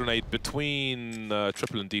smoke grenade between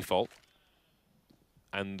triple and default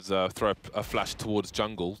and throw a flash towards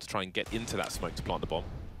jungle to try and get into that smoke to plant the bomb.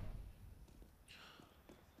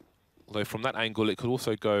 Although from that angle, it could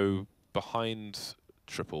also go behind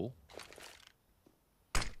triple.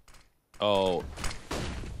 Oh,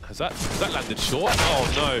 has that landed short?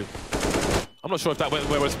 Oh no. I'm not sure if that went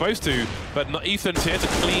where we're supposed to, but Ethan's here to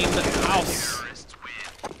clean house.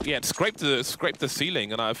 Yeah, it scraped the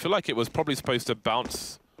ceiling, and I feel like it was probably supposed to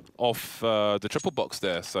bounce off the triple box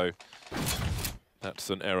there, so that's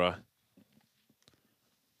an error.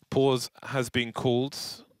 Pause has been called.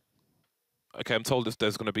 Okay, I'm told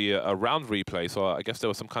there's going to be a round replay, so I guess there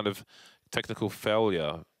was some kind of technical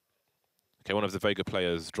failure. Okay, one of the VeGa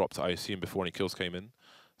players dropped, I assume, before any kills came in.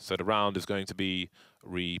 So the round is going to be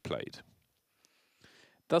replayed.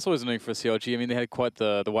 That's always annoying for CLG. I mean, they had quite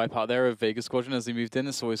the wipeout there of VeGa Squadron as they moved in.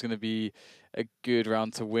 It's always going to be a good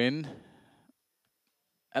round to win.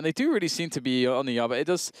 And they do really seem to be on the up, but it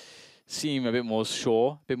does seem a bit more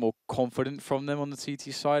sure, a bit more confident from them on the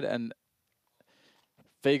CT side. And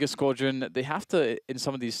VeGa Squadron, they have to, in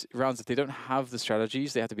some of these rounds, if they don't have the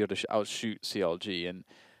strategies, they have to be able to outshoot CLG. And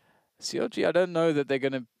CLG, I don't know that they're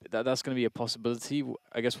going to, that's going to be a possibility.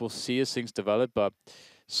 I guess we'll see as things develop, but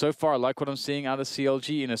so far I like what I'm seeing out of CLG.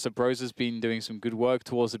 You know, Subrosa's been doing some good work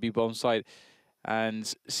towards the B-bomb side, and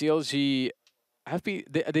CLG have been,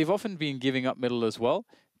 they've often been giving up middle as well.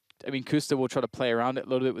 I mean, Kusta will try to play around it a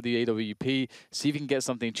little bit with the AWP, see if he can get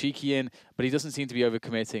something cheeky in, but he doesn't seem to be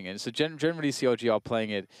overcommitting. And so generally CLG are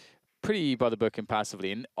playing it pretty by the book and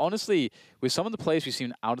passively. And honestly, with some of the plays we've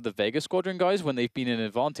seen out of the VeGa Squadron guys, when they've been in an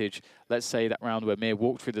advantage, let's say that round where Mir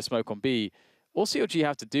walked through the smoke on B, all CLG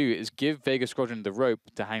have to do is give VeGa Squadron the rope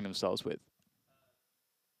to hang themselves with.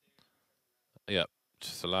 Yeah,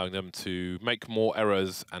 just allowing them to make more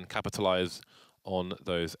errors and capitalize on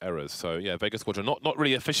those errors. So yeah, VeGa Squadron not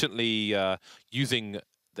really efficiently using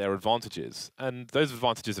their advantages, and those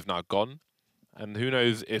advantages have now gone, and who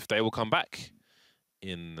knows if they will come back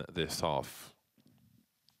in this half.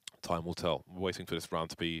 Time will tell. We're waiting for this round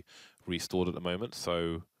to be restored at the moment,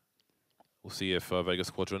 so we'll see if VeGa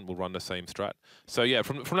Squadron will run the same strat. So yeah,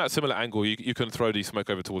 from that similar angle, you can throw the smoke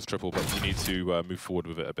over towards triple, but you need to move forward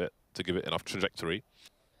with it a bit to give it enough trajectory.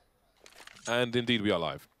 And indeed, we are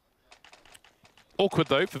live. Awkward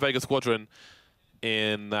though for VeGa Squadron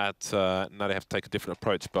in that now they have to take a different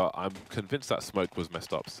approach, but I'm convinced that smoke was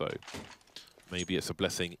messed up, so maybe it's a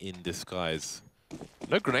blessing in disguise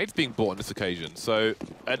No grenades being bought on this occasion, so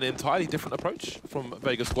an entirely different approach from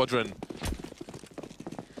VeGa Squadron.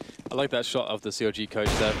 I like that shot of the CLG coach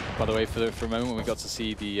there, by the way, for a moment when we got to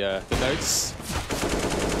see the notes.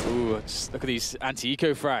 Ooh, just look at these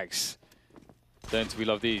anti-eco frags. Don't we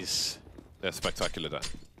love these? They're spectacular there.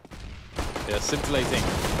 They're scintillating.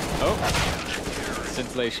 Oh,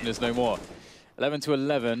 scintillation is no more.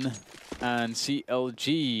 11-11, and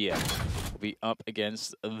CLG will be up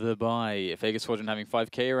against the bye. VeGa Squadron having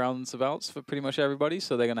 5k roundabouts for pretty much everybody,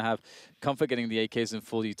 so they're going to have comfort getting the AKs and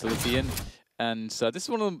full utility in. And this is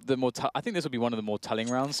one of the more, I think this will be one of the more telling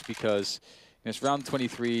rounds because it's round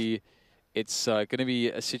 23. It's going to be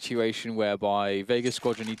a situation whereby VeGa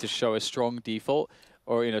Squadron need to show a strong default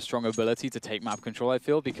or strong ability to take map control, I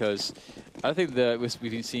feel, because I think that we've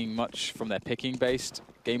been seeing much from their picking-based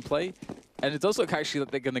gameplay. And it does look actually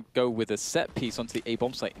like they're going to go with a set piece onto the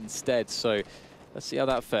A-bomb site instead. So let's see how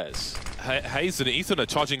that fares. Hayes and Ethan are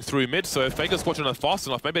charging through mid, so if VeGa Squadron are fast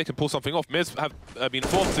enough, maybe they can pull something off. Miz have been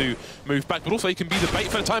forced to move back, but also he can be the bait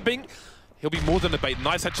for the time being. He'll be more than a bait.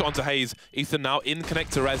 Nice headshot onto Hayes. Ethan now in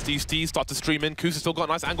connector as these Ds start to stream in. Kusa still got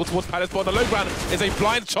a nice angle towards Palace, but on the low ground is a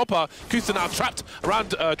blind chopper. Kusa now trapped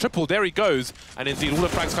around triple. There he goes. And indeed, all the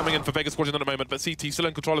frags coming in for VeGa Squadron at the moment, but CT still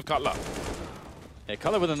in control of Cutler. Yeah,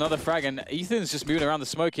 Cutler with another frag, and Ethan's just moving around the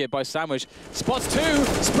smoke here by Sandwich. Spots two,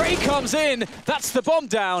 spray comes in, that's the bomb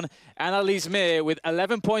down, and that leaves Mir with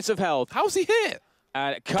 11 points of health. How's he here?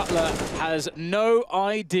 And Cutler has no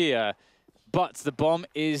idea, but the bomb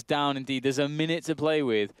is down indeed. There's a minute to play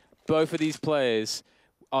with. Both of these players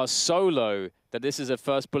are so low that this is a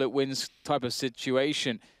first bullet wins type of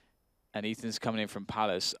situation. And Ethan's coming in from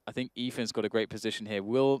Palace. I think Ethan's got a great position here.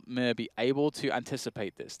 Will Mir be able to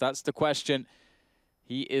anticipate this? That's the question.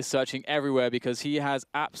 He is searching everywhere because he has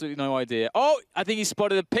absolutely no idea. Oh, I think he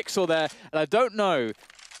spotted a pixel there, and I don't know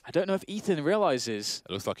if Ethan realizes.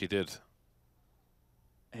 It looks like he did.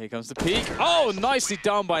 Here comes the peek. Oh, nicely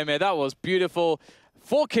done by Mir. That was beautiful.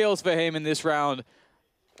 4 kills for him in this round.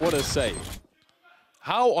 What a save.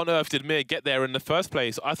 How on earth did Mir get there in the first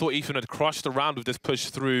place? I thought Ethan had crushed the round with this push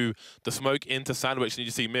through the smoke into Sandwich, and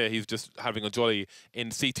you see Mir, he's just having a jolly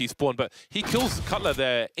in CT spawn, but he kills Cutler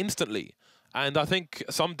there instantly. And I think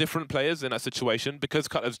some different players in that situation, because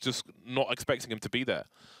Cutler's just not expecting him to be there,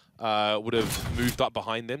 would have moved up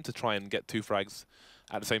behind him to try and get 2 frags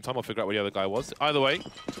at the same time. I'll figure out where the other guy was. Either way,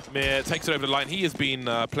 Mir takes it over the line. He has been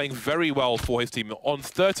playing very well for his team, on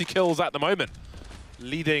 30 kills at the moment,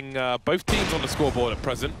 leading both teams on the scoreboard at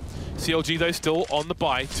present. CLG, though, still on the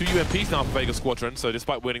bye. 2 UMPs now for VeGa Squadron, so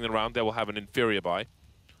despite winning the round, they will have an inferior bye.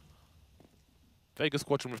 VeGa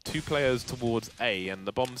Squadron with 2 players towards A, and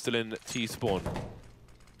the bomb's still in T spawn.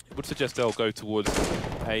 It would suggest they'll go towards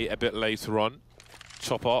A bit later on.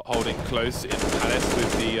 Chopper holding close in Palace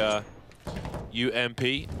with the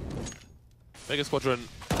UMP. VeGa Squadron,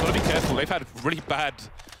 gotta be careful. They've had really bad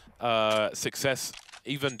success,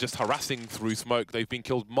 even just harassing through smoke. They've been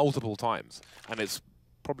killed multiple times, and it's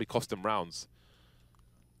probably cost them rounds.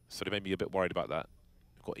 So they may be a bit worried about that.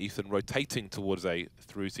 Got Ethan rotating towards A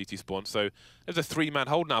through CT spawn. So there's a 3-man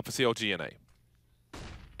hold now for CLG and A.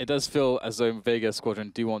 It does feel as though VeGa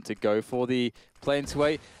Squadron do want to go for the play into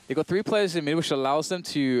A. They've got 3 players in mid, which allows them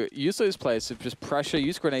to use those players to just pressure,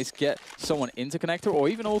 use grenades, get someone into connector, or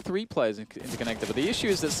even all 3 players into connector. But the issue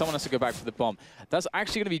is that someone has to go back for the bomb. That's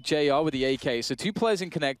actually going to be JR with the AK. So 2 players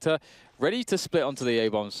in connector, ready to split onto the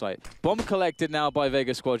A-bomb site. Bomb collected now by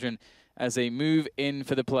VeGa Squadron as they move in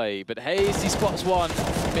for the play. But Hayes, he spots one.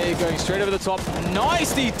 Mir going straight over the top.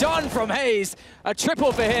 Nicely done from Hayes. A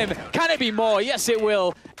triple for him. Can it be more? Yes, it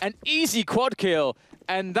will. An easy quad kill.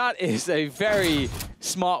 And that is a very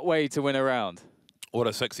smart way to win a round. What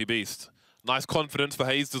a sexy beast. Nice confidence for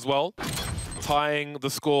Hayes as well. Tying the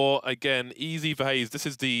score again. Easy for Hayes. This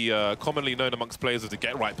is the commonly known amongst players as the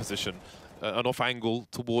get right position. An off angle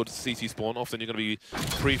towards CT spawn. Often you're going to be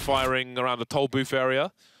pre-firing around the toll booth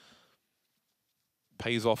area.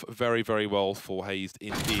 Pays off very, very well for Hayes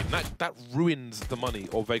indeed. And that ruins the money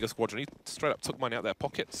of VeGa Squadron. He straight up took money out of their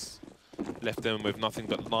pockets. Left them with nothing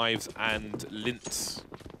but knives and lints.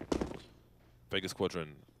 VeGa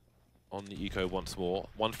Squadron on the eco once more.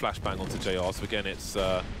 1 flashbang onto JR. So again, it's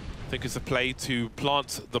I think it's a play to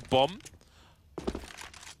plant the bomb.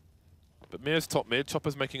 But Mir's top mid.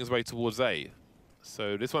 Chopper's making his way towards A.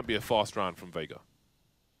 So this won't be a fast round from VeGa.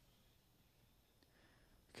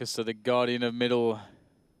 So the Guardian of middle,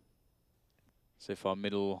 so far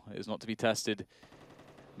middle is not to be tested.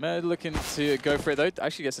 Mir looking to go for it though,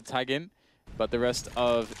 actually gets a tag in, but the rest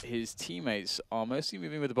of his teammates are mostly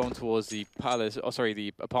moving with the bomb towards the palace, oh sorry,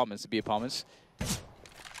 the apartments, the B apartments.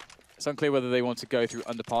 It's unclear whether they want to go through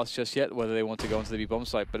underpass just yet, whether they want to go onto the B-bomb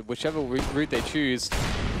site, but whichever route they choose,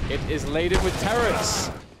 it is laden with terrors.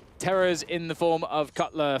 Terrors in the form of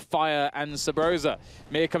Cutler, Fire, and Sabrosa.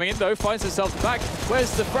 Mir coming in though, finds himself back.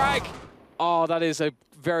 Where's the frag? Oh, that is a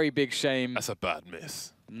very big shame. That's a bad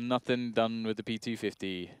miss. Nothing done with the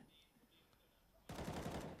P250.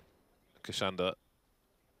 Kashanda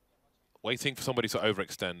waiting for somebody to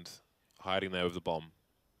overextend, hiding there with the bomb.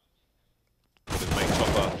 Put his main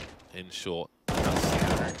chopper in short.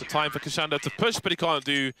 That's the time for Kashanda to push, but he can't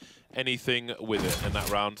do anything with it in that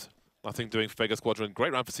round. Nothing doing for VeGa Squadron.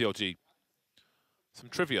 Great round for CLG. Some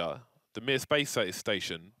trivia. The Mir Space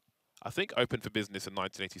Station, I think, opened for business in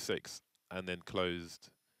 1986 and then closed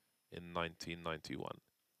in 1991.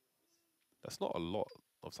 That's not a lot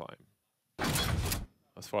of time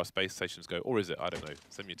as far as space stations go. Or is it? I don't know.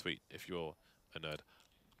 Send me a tweet if you're a nerd.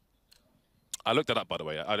 I looked that up, by the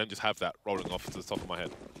way. I don't just have that rolling off to the top of my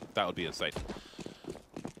head. That would be insane.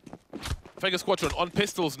 VeGa Squadron on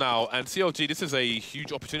pistols now, and CLG, this is a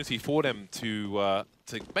huge opportunity for them to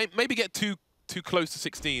maybe get too close to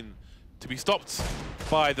 16 to be stopped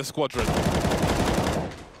by the Squadron.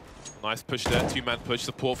 Nice push there, two-man push,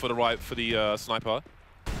 support for the sniper.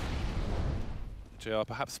 JR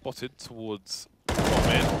perhaps spotted towards top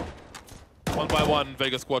mid. One by one,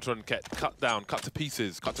 VeGa Squadron get cut down, cut to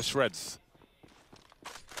pieces, cut to shreds.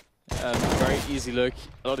 Very easy look.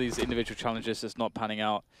 A lot of these individual challenges just not panning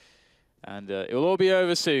out. And it will all be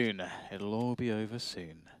over soon. It'll all be over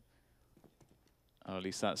soon. Or at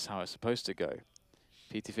least that's how it's supposed to go.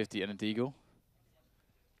 PT50 and a Deagle.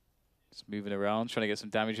 Just moving around, trying to get some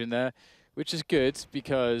damage in there, which is good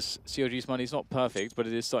because CLG's money is not perfect, but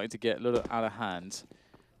it is starting to get a little out of hand.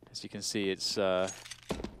 As you can see, it's yeah,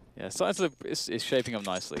 starting to look, it's shaping up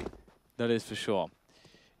nicely. That is for sure.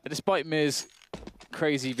 And despite Mir's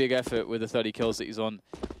crazy big effort with the 30 kills that he's on,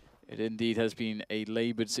 it indeed has been a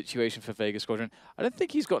laboured situation for VeGa Squadron. I don't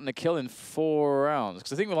think he's gotten a kill in 4 rounds,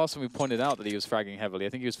 because I think the last time we pointed out that he was fragging heavily, I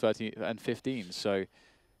think he was 13 and 15, so...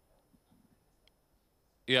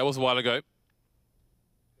 Yeah, it was a while ago.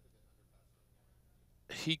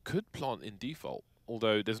 He could plant in default,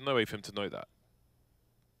 although there's no way for him to know that.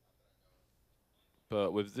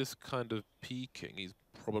 But with this kind of peeking, he's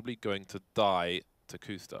probably going to die to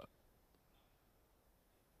Kusta.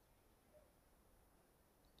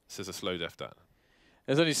 This is a slow death, Dan.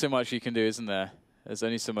 There's only so much you can do, isn't there? There's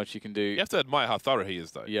only so much you can do. You have to admire how thorough he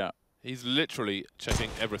is, though. Yeah. He's literally checking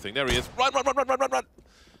everything. There he is. Run, run, run, run, run, run, run.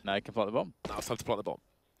 Now he can plant the bomb. Now it's time to plant the bomb.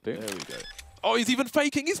 Boom. There we go. Oh, he's even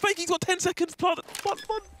faking. He's faking. He's got 10 seconds. Plant it.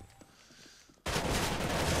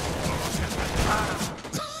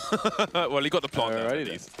 Well, he got the plant down, at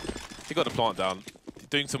least. He got the plant down. He's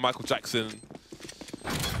doing some Michael Jackson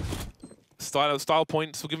style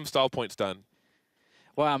points. We'll give him style points, Dan.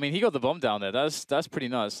 Well, I mean, he got the bomb down there. That's pretty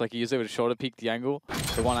nuts. Like, he was able to shoulder peek the angle,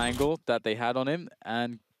 the one angle that they had on him,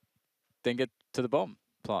 and then get to the bomb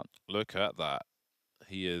plant. Look at that.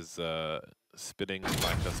 He is spinning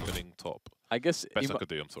like a spinning top. I guess Best I could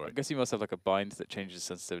do, I'm sorry. I guess he must have like a bind that changes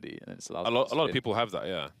sensitivity, and it's allowed a lot of people have that,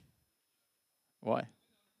 yeah. Why?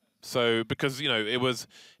 So, because, you know, it was,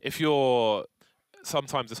 if you're,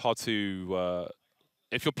 sometimes it's hard to,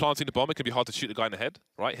 if you're planting the bomb, it can be hard to shoot the guy in the head,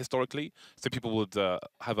 right, historically. So people would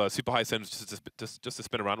have a super high sense just to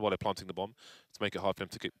spin around while they're planting the bomb to make it hard for them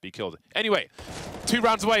to be killed. Anyway, 2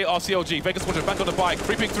 rounds away are CLG. VeGa Squadron back on the bike,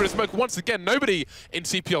 creeping through the smoke. Once again, nobody in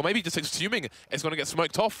CPL, maybe just assuming it's going to get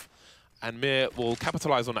smoked off. And Mir will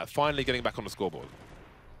capitalize on that, finally getting back on the scoreboard.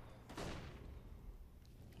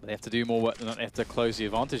 They have to do more work than that. They have to close the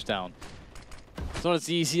advantage down. It's not as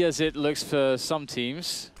easy as it looks for some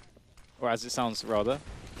teams, or as it sounds, rather.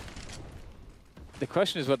 The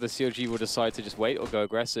question is whether CLG will decide to just wait or go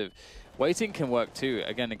aggressive. Waiting can work too.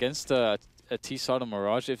 Again, against a T-side on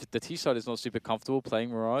Mirage, if the T-side is not super comfortable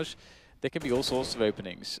playing Mirage, there can be all sorts of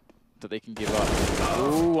openings that they can give up.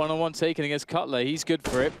 Ooh, one-on-one taken against Cutler. He's good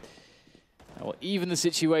for it. Well, even the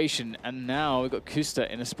situation, and now we've got Kusta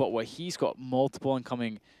in a spot where he's got multiple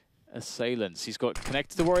incoming assailants. He's got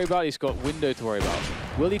Connector to worry about, he's got Window to worry about.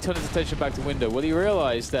 Will he turn his attention back to Window? Will he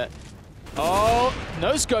realize that, oh,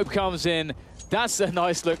 no scope comes in. That's a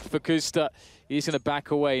nice look for Kusta. He's going to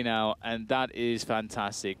back away now, and that is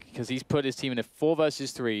fantastic, because he's put his team in a 4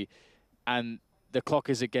 versus 3, and the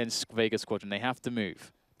clock is against VeGa Squadron. They have to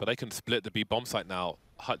move. But they can split the B bomb site now.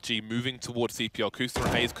 Hutchie moving towards CPL. Kusta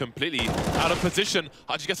and Hayes completely out of position.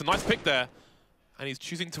 Hutchie gets a nice pick there. And he's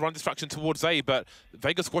choosing to run distraction towards A, but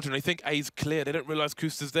VeGa Squadron, they think A's clear. They don't realize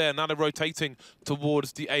Kusta's there. Now they're rotating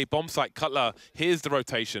towards the A bomb site. Cutler, here's the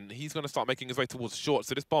rotation. He's going to start making his way towards short,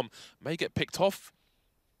 so this bomb may get picked off.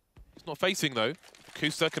 He's not facing, though.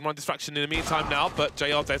 Kusa can run distraction in the meantime now, but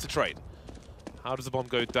JR's there to trade. How does the bomb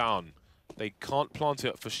go down? They can't plant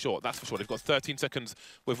it for short, that's for sure. They've got 13 seconds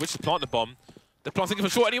with which to plant the bomb. They're planting it for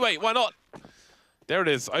short anyway, why not? There it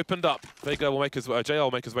is, opened up. VeGa will make his, JR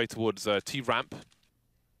will make his way towards T-Ramp,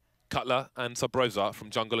 Cutler, and Subrosa from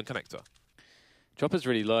jungle and connector. Chopper's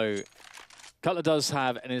really low. Cutler does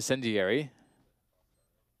have an incendiary.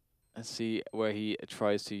 Let's see where he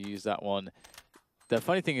tries to use that one. The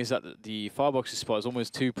funny thing is that the firebox's spot is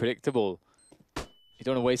almost too predictable. You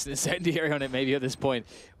don't want to waste an incendiary on it maybe at this point.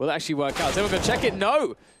 Will it actually work out? So we're going to check it.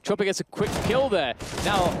 No! Chopper gets a quick kill there.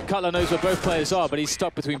 Now Cutler knows where both players are, but he's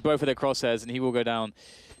stuck between both of their crosshairs, and he will go down.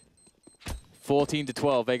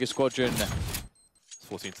 14-12, VeGa Squadron.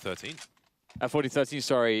 14-13. 14-13,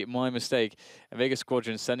 sorry, my mistake. And VeGa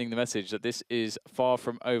Squadron sending the message that this is far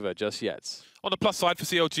from over just yet. On the plus side for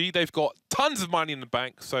CLG, they've got tons of money in the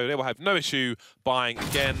bank, so they will have no issue buying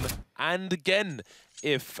again and again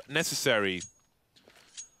if necessary.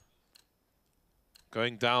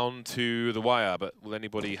 Going down to the wire, but will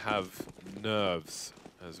anybody have nerves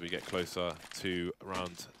as we get closer to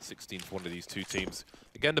round 16 for one of these two teams?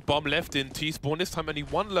 Again, the bomb left in T-spawn. This time only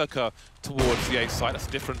one lurker towards the A side. That's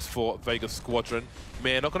a difference for VeGa Squadron.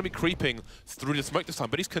 Mir not going to be creeping through the smoke this time,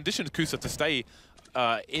 but he's conditioned Kusa to stay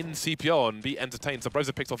in CPO and be entertained.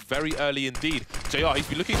 Subrosa picked off very early indeed. JR, he's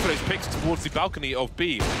been looking for those picks towards the balcony of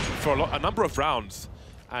B for a number of rounds,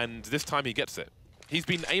 and this time he gets it. He's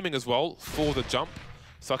been aiming as well for the jump,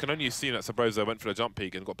 so I can only assume that Subrosa went for the jump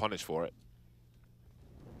peak and got punished for it.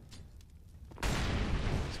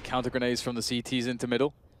 Counter grenades from the CTs into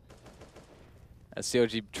middle. As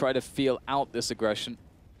CLG try to feel out this aggression.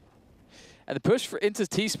 And the push into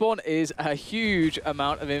T-spawn is a huge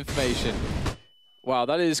amount of information. Wow,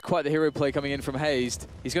 that is quite the hero play coming in from Hazed.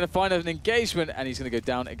 He's going to find an engagement, and he's going to go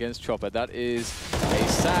down against Chopper. That is a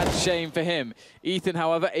sad shame for him. Ethan,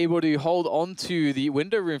 however, able to hold on to the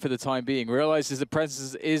window room for the time being. Realizes the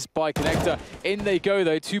presence is by connector. In they go,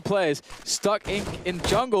 though. Two players stuck in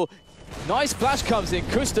jungle. Nice flash comes in.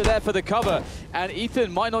 Kusta there for the cover. And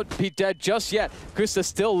Ethan might not be dead just yet. Kusta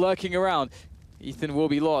still lurking around. Ethan will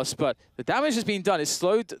be lost, but the damage has been done. It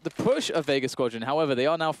slowed the push of VeGa Squadron. However, they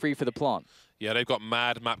are now free for the plant. Yeah, they've got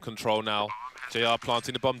mad map control now. JR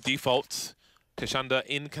planting the bomb default. Kashanda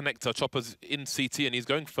in connector. Chopper's in CT, and he's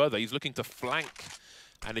going further. He's looking to flank,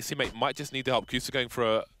 and his teammate might just need the help. Kusa going for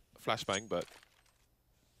a flashbang, but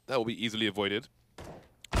that will be easily avoided.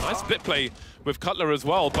 Nice split play with Cutler as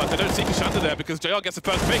well, but they don't see Kashanda there because JR gets the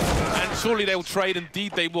first pick, and surely they will trade.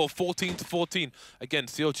 Indeed they will. 14-14. Again,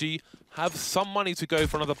 CLG have some money to go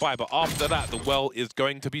for another buy, but after that, the well is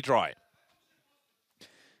going to be dry.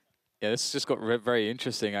 Yeah, this just got very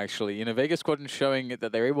interesting, actually. You know, VeGa Squadron showing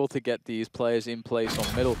that they're able to get these players in place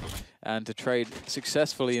on middle and to trade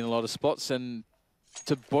successfully in a lot of spots, and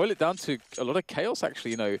to boil it down to a lot of chaos,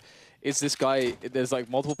 actually. You know, is this guy, there's like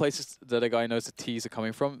multiple places that a guy knows the T's are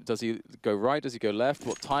coming from. Does he go right? Does he go left?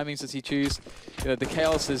 What timings does he choose? You know, the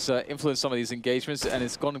chaos has influenced some of these engagements, and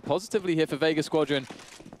it's gone positively here for VeGa Squadron.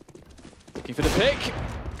 Looking for the pick.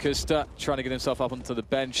 Kusta trying to get himself up onto the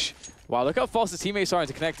bench. Wow, look how fast his teammates are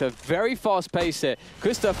into connector. Very fast pace here.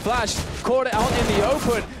 Kusta flashed, caught it out in the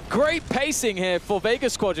open. Great pacing here for VeGa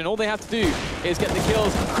Squadron. All they have to do is get the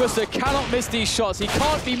kills. Kusta cannot miss these shots. He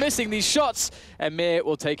can't be missing these shots, and Mir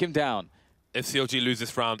will take him down. If CLG lose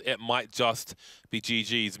this round, it might just be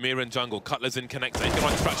GG's. Mir in jungle, Cutler's in connector. He can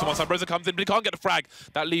run distraction once Subrosa comes in, but he can't get the frag.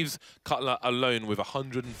 That leaves Cutler alone with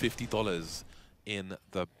 $150 in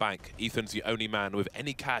the bank. Ethan's the only man with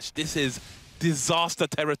any cash. This is disaster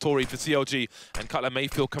territory for CLG, and Cutler may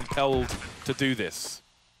feel compelled to do this.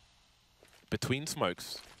 Between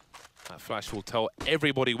smokes, that flash will tell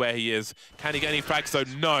everybody where he is. Can he get any frags? So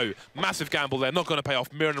no. Massive gamble there, not going to pay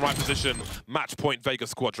off. Mir in the right position. Match point, VeGa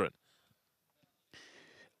Squadron.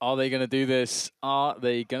 Are they going to do this? Are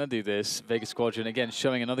they going to do this? VeGa Squadron, again,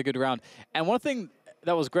 showing another good round. And one thing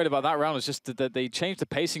that was great about that round was just that they changed the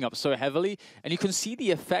pacing up so heavily, and you can see the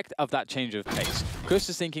effect of that change of pace. Chris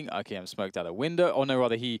is thinking, okay, I'm smoked out a window. Or no,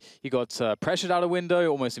 rather, he got pressured out a window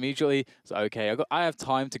almost immediately. So, okay, I have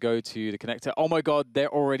time to go to the connector. Oh my God, they're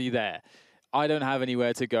already there. I don't have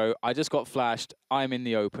anywhere to go. I just got flashed. I'm in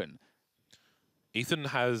the open. Ethan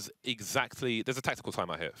has exactly, there's a tactical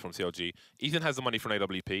timeout here from CLG. Ethan has the money from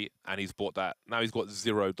AWP, and he's bought that. Now he's got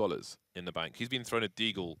 $0 in the bank. He's been thrown a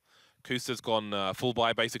deagle. Kusta's gone full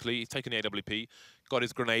buy, basically. He's taken the AWP, got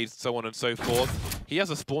his grenades, so on and so forth. He has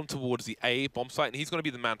a spawn towards the A bomb site, and he's going to be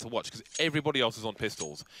the man to watch because everybody else is on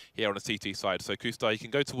pistols here on the CT side. So Kusta, he can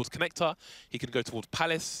go towards Connector. He can go towards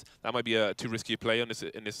Palace. That might be a too risky a play in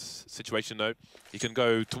this situation, though. He can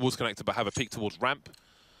go towards Connector, but have a peek towards Ramp.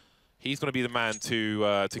 He's going to be the man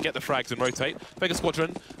to get the frags and rotate. VeGa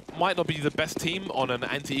Squadron might not be the best team on an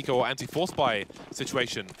anti-eco or anti-force buy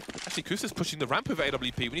situation. Actually, Kusta's pushing the ramp over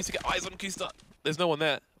AWP. We need to get eyes on Kusta. There's no one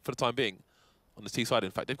there for the time being on the T side.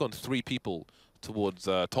 In fact, they've gone 3 people towards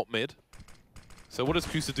top mid. So what does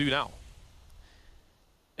Kusta do now?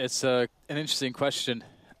 It's an interesting question.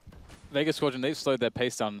 VeGa Squadron, they've slowed their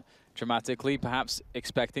pace down dramatically, perhaps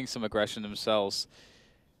expecting some aggression themselves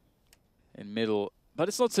in middle. But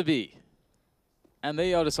it's not to be. And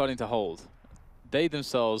they are deciding to hold. They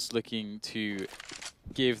themselves looking to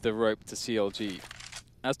give the rope to CLG.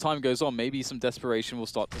 As time goes on, maybe some desperation will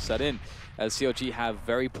start to set in, as CLG have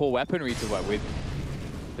very poor weaponry to work with.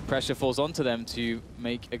 The pressure falls onto them to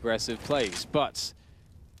make aggressive plays, but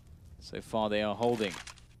so far they are holding.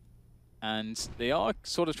 And they are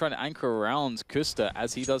sort of trying to anchor around Kusta,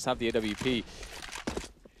 as he does have the AWP.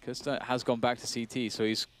 Kusta has gone back to CT, so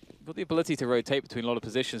he's got the ability to rotate between a lot of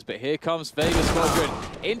positions, but here comes VeGa Squadron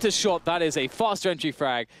into shot. That is a faster entry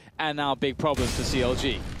frag, and now big problems for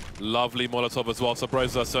CLG. Lovely Molotov as well,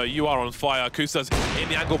 Sabrosa. So you are on fire. Kusta's in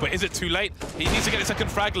the angle, but is it too late? He needs to get a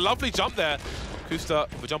second frag. Lovely jump there. Kusta,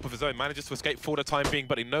 with a jump of his own, manages to escape for the time being,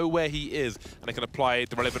 but they know where he is, and they can apply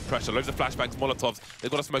the relevant pressure. Loads of flashbacks, Molotovs.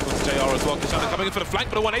 They've got a smoke on JR as well. Kishana coming in for the flank,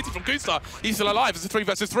 but a 180 from Kusta. He's still alive. It's a 3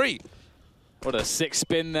 versus 3. What a sick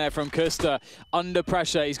spin there from Kusta. Under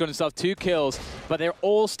pressure, he's got himself 2 kills, but they're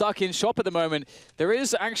all stuck in shop at the moment. There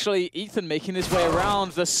is actually Ethan making his way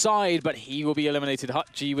around the side, but he will be eliminated.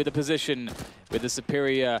 Hutji with the position, with the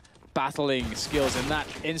superior battling skills in that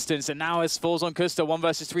instance. And now it falls on Kusta, 1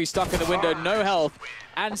 versus 3, stuck in the window, no health.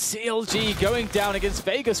 And CLG going down against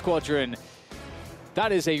VeGa Squadron.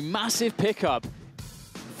 That is a massive pickup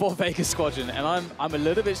for VeGa Squadron, and I'm a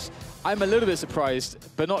little bit surprised,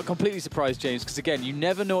 but not completely surprised, James, because again, you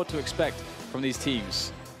never know what to expect from these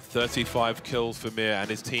teams. 35 kills for Mir and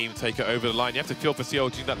his team take it over the line. You have to feel for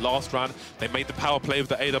CLG in that last round. They made the power play with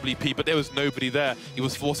the AWP, but there was nobody there. He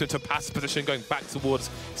was forced into a passive position, going back towards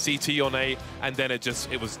CT on A, and then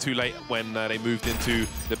it was too late when they moved into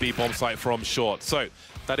the B bomb site from short. So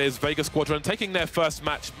that is VeGa Squadron taking their first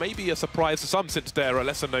match. Maybe a surprise to some since they're a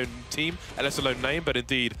lesser known team, a lesser known name, but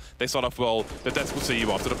indeed they start off well. The Deaths will see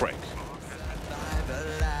you after the break.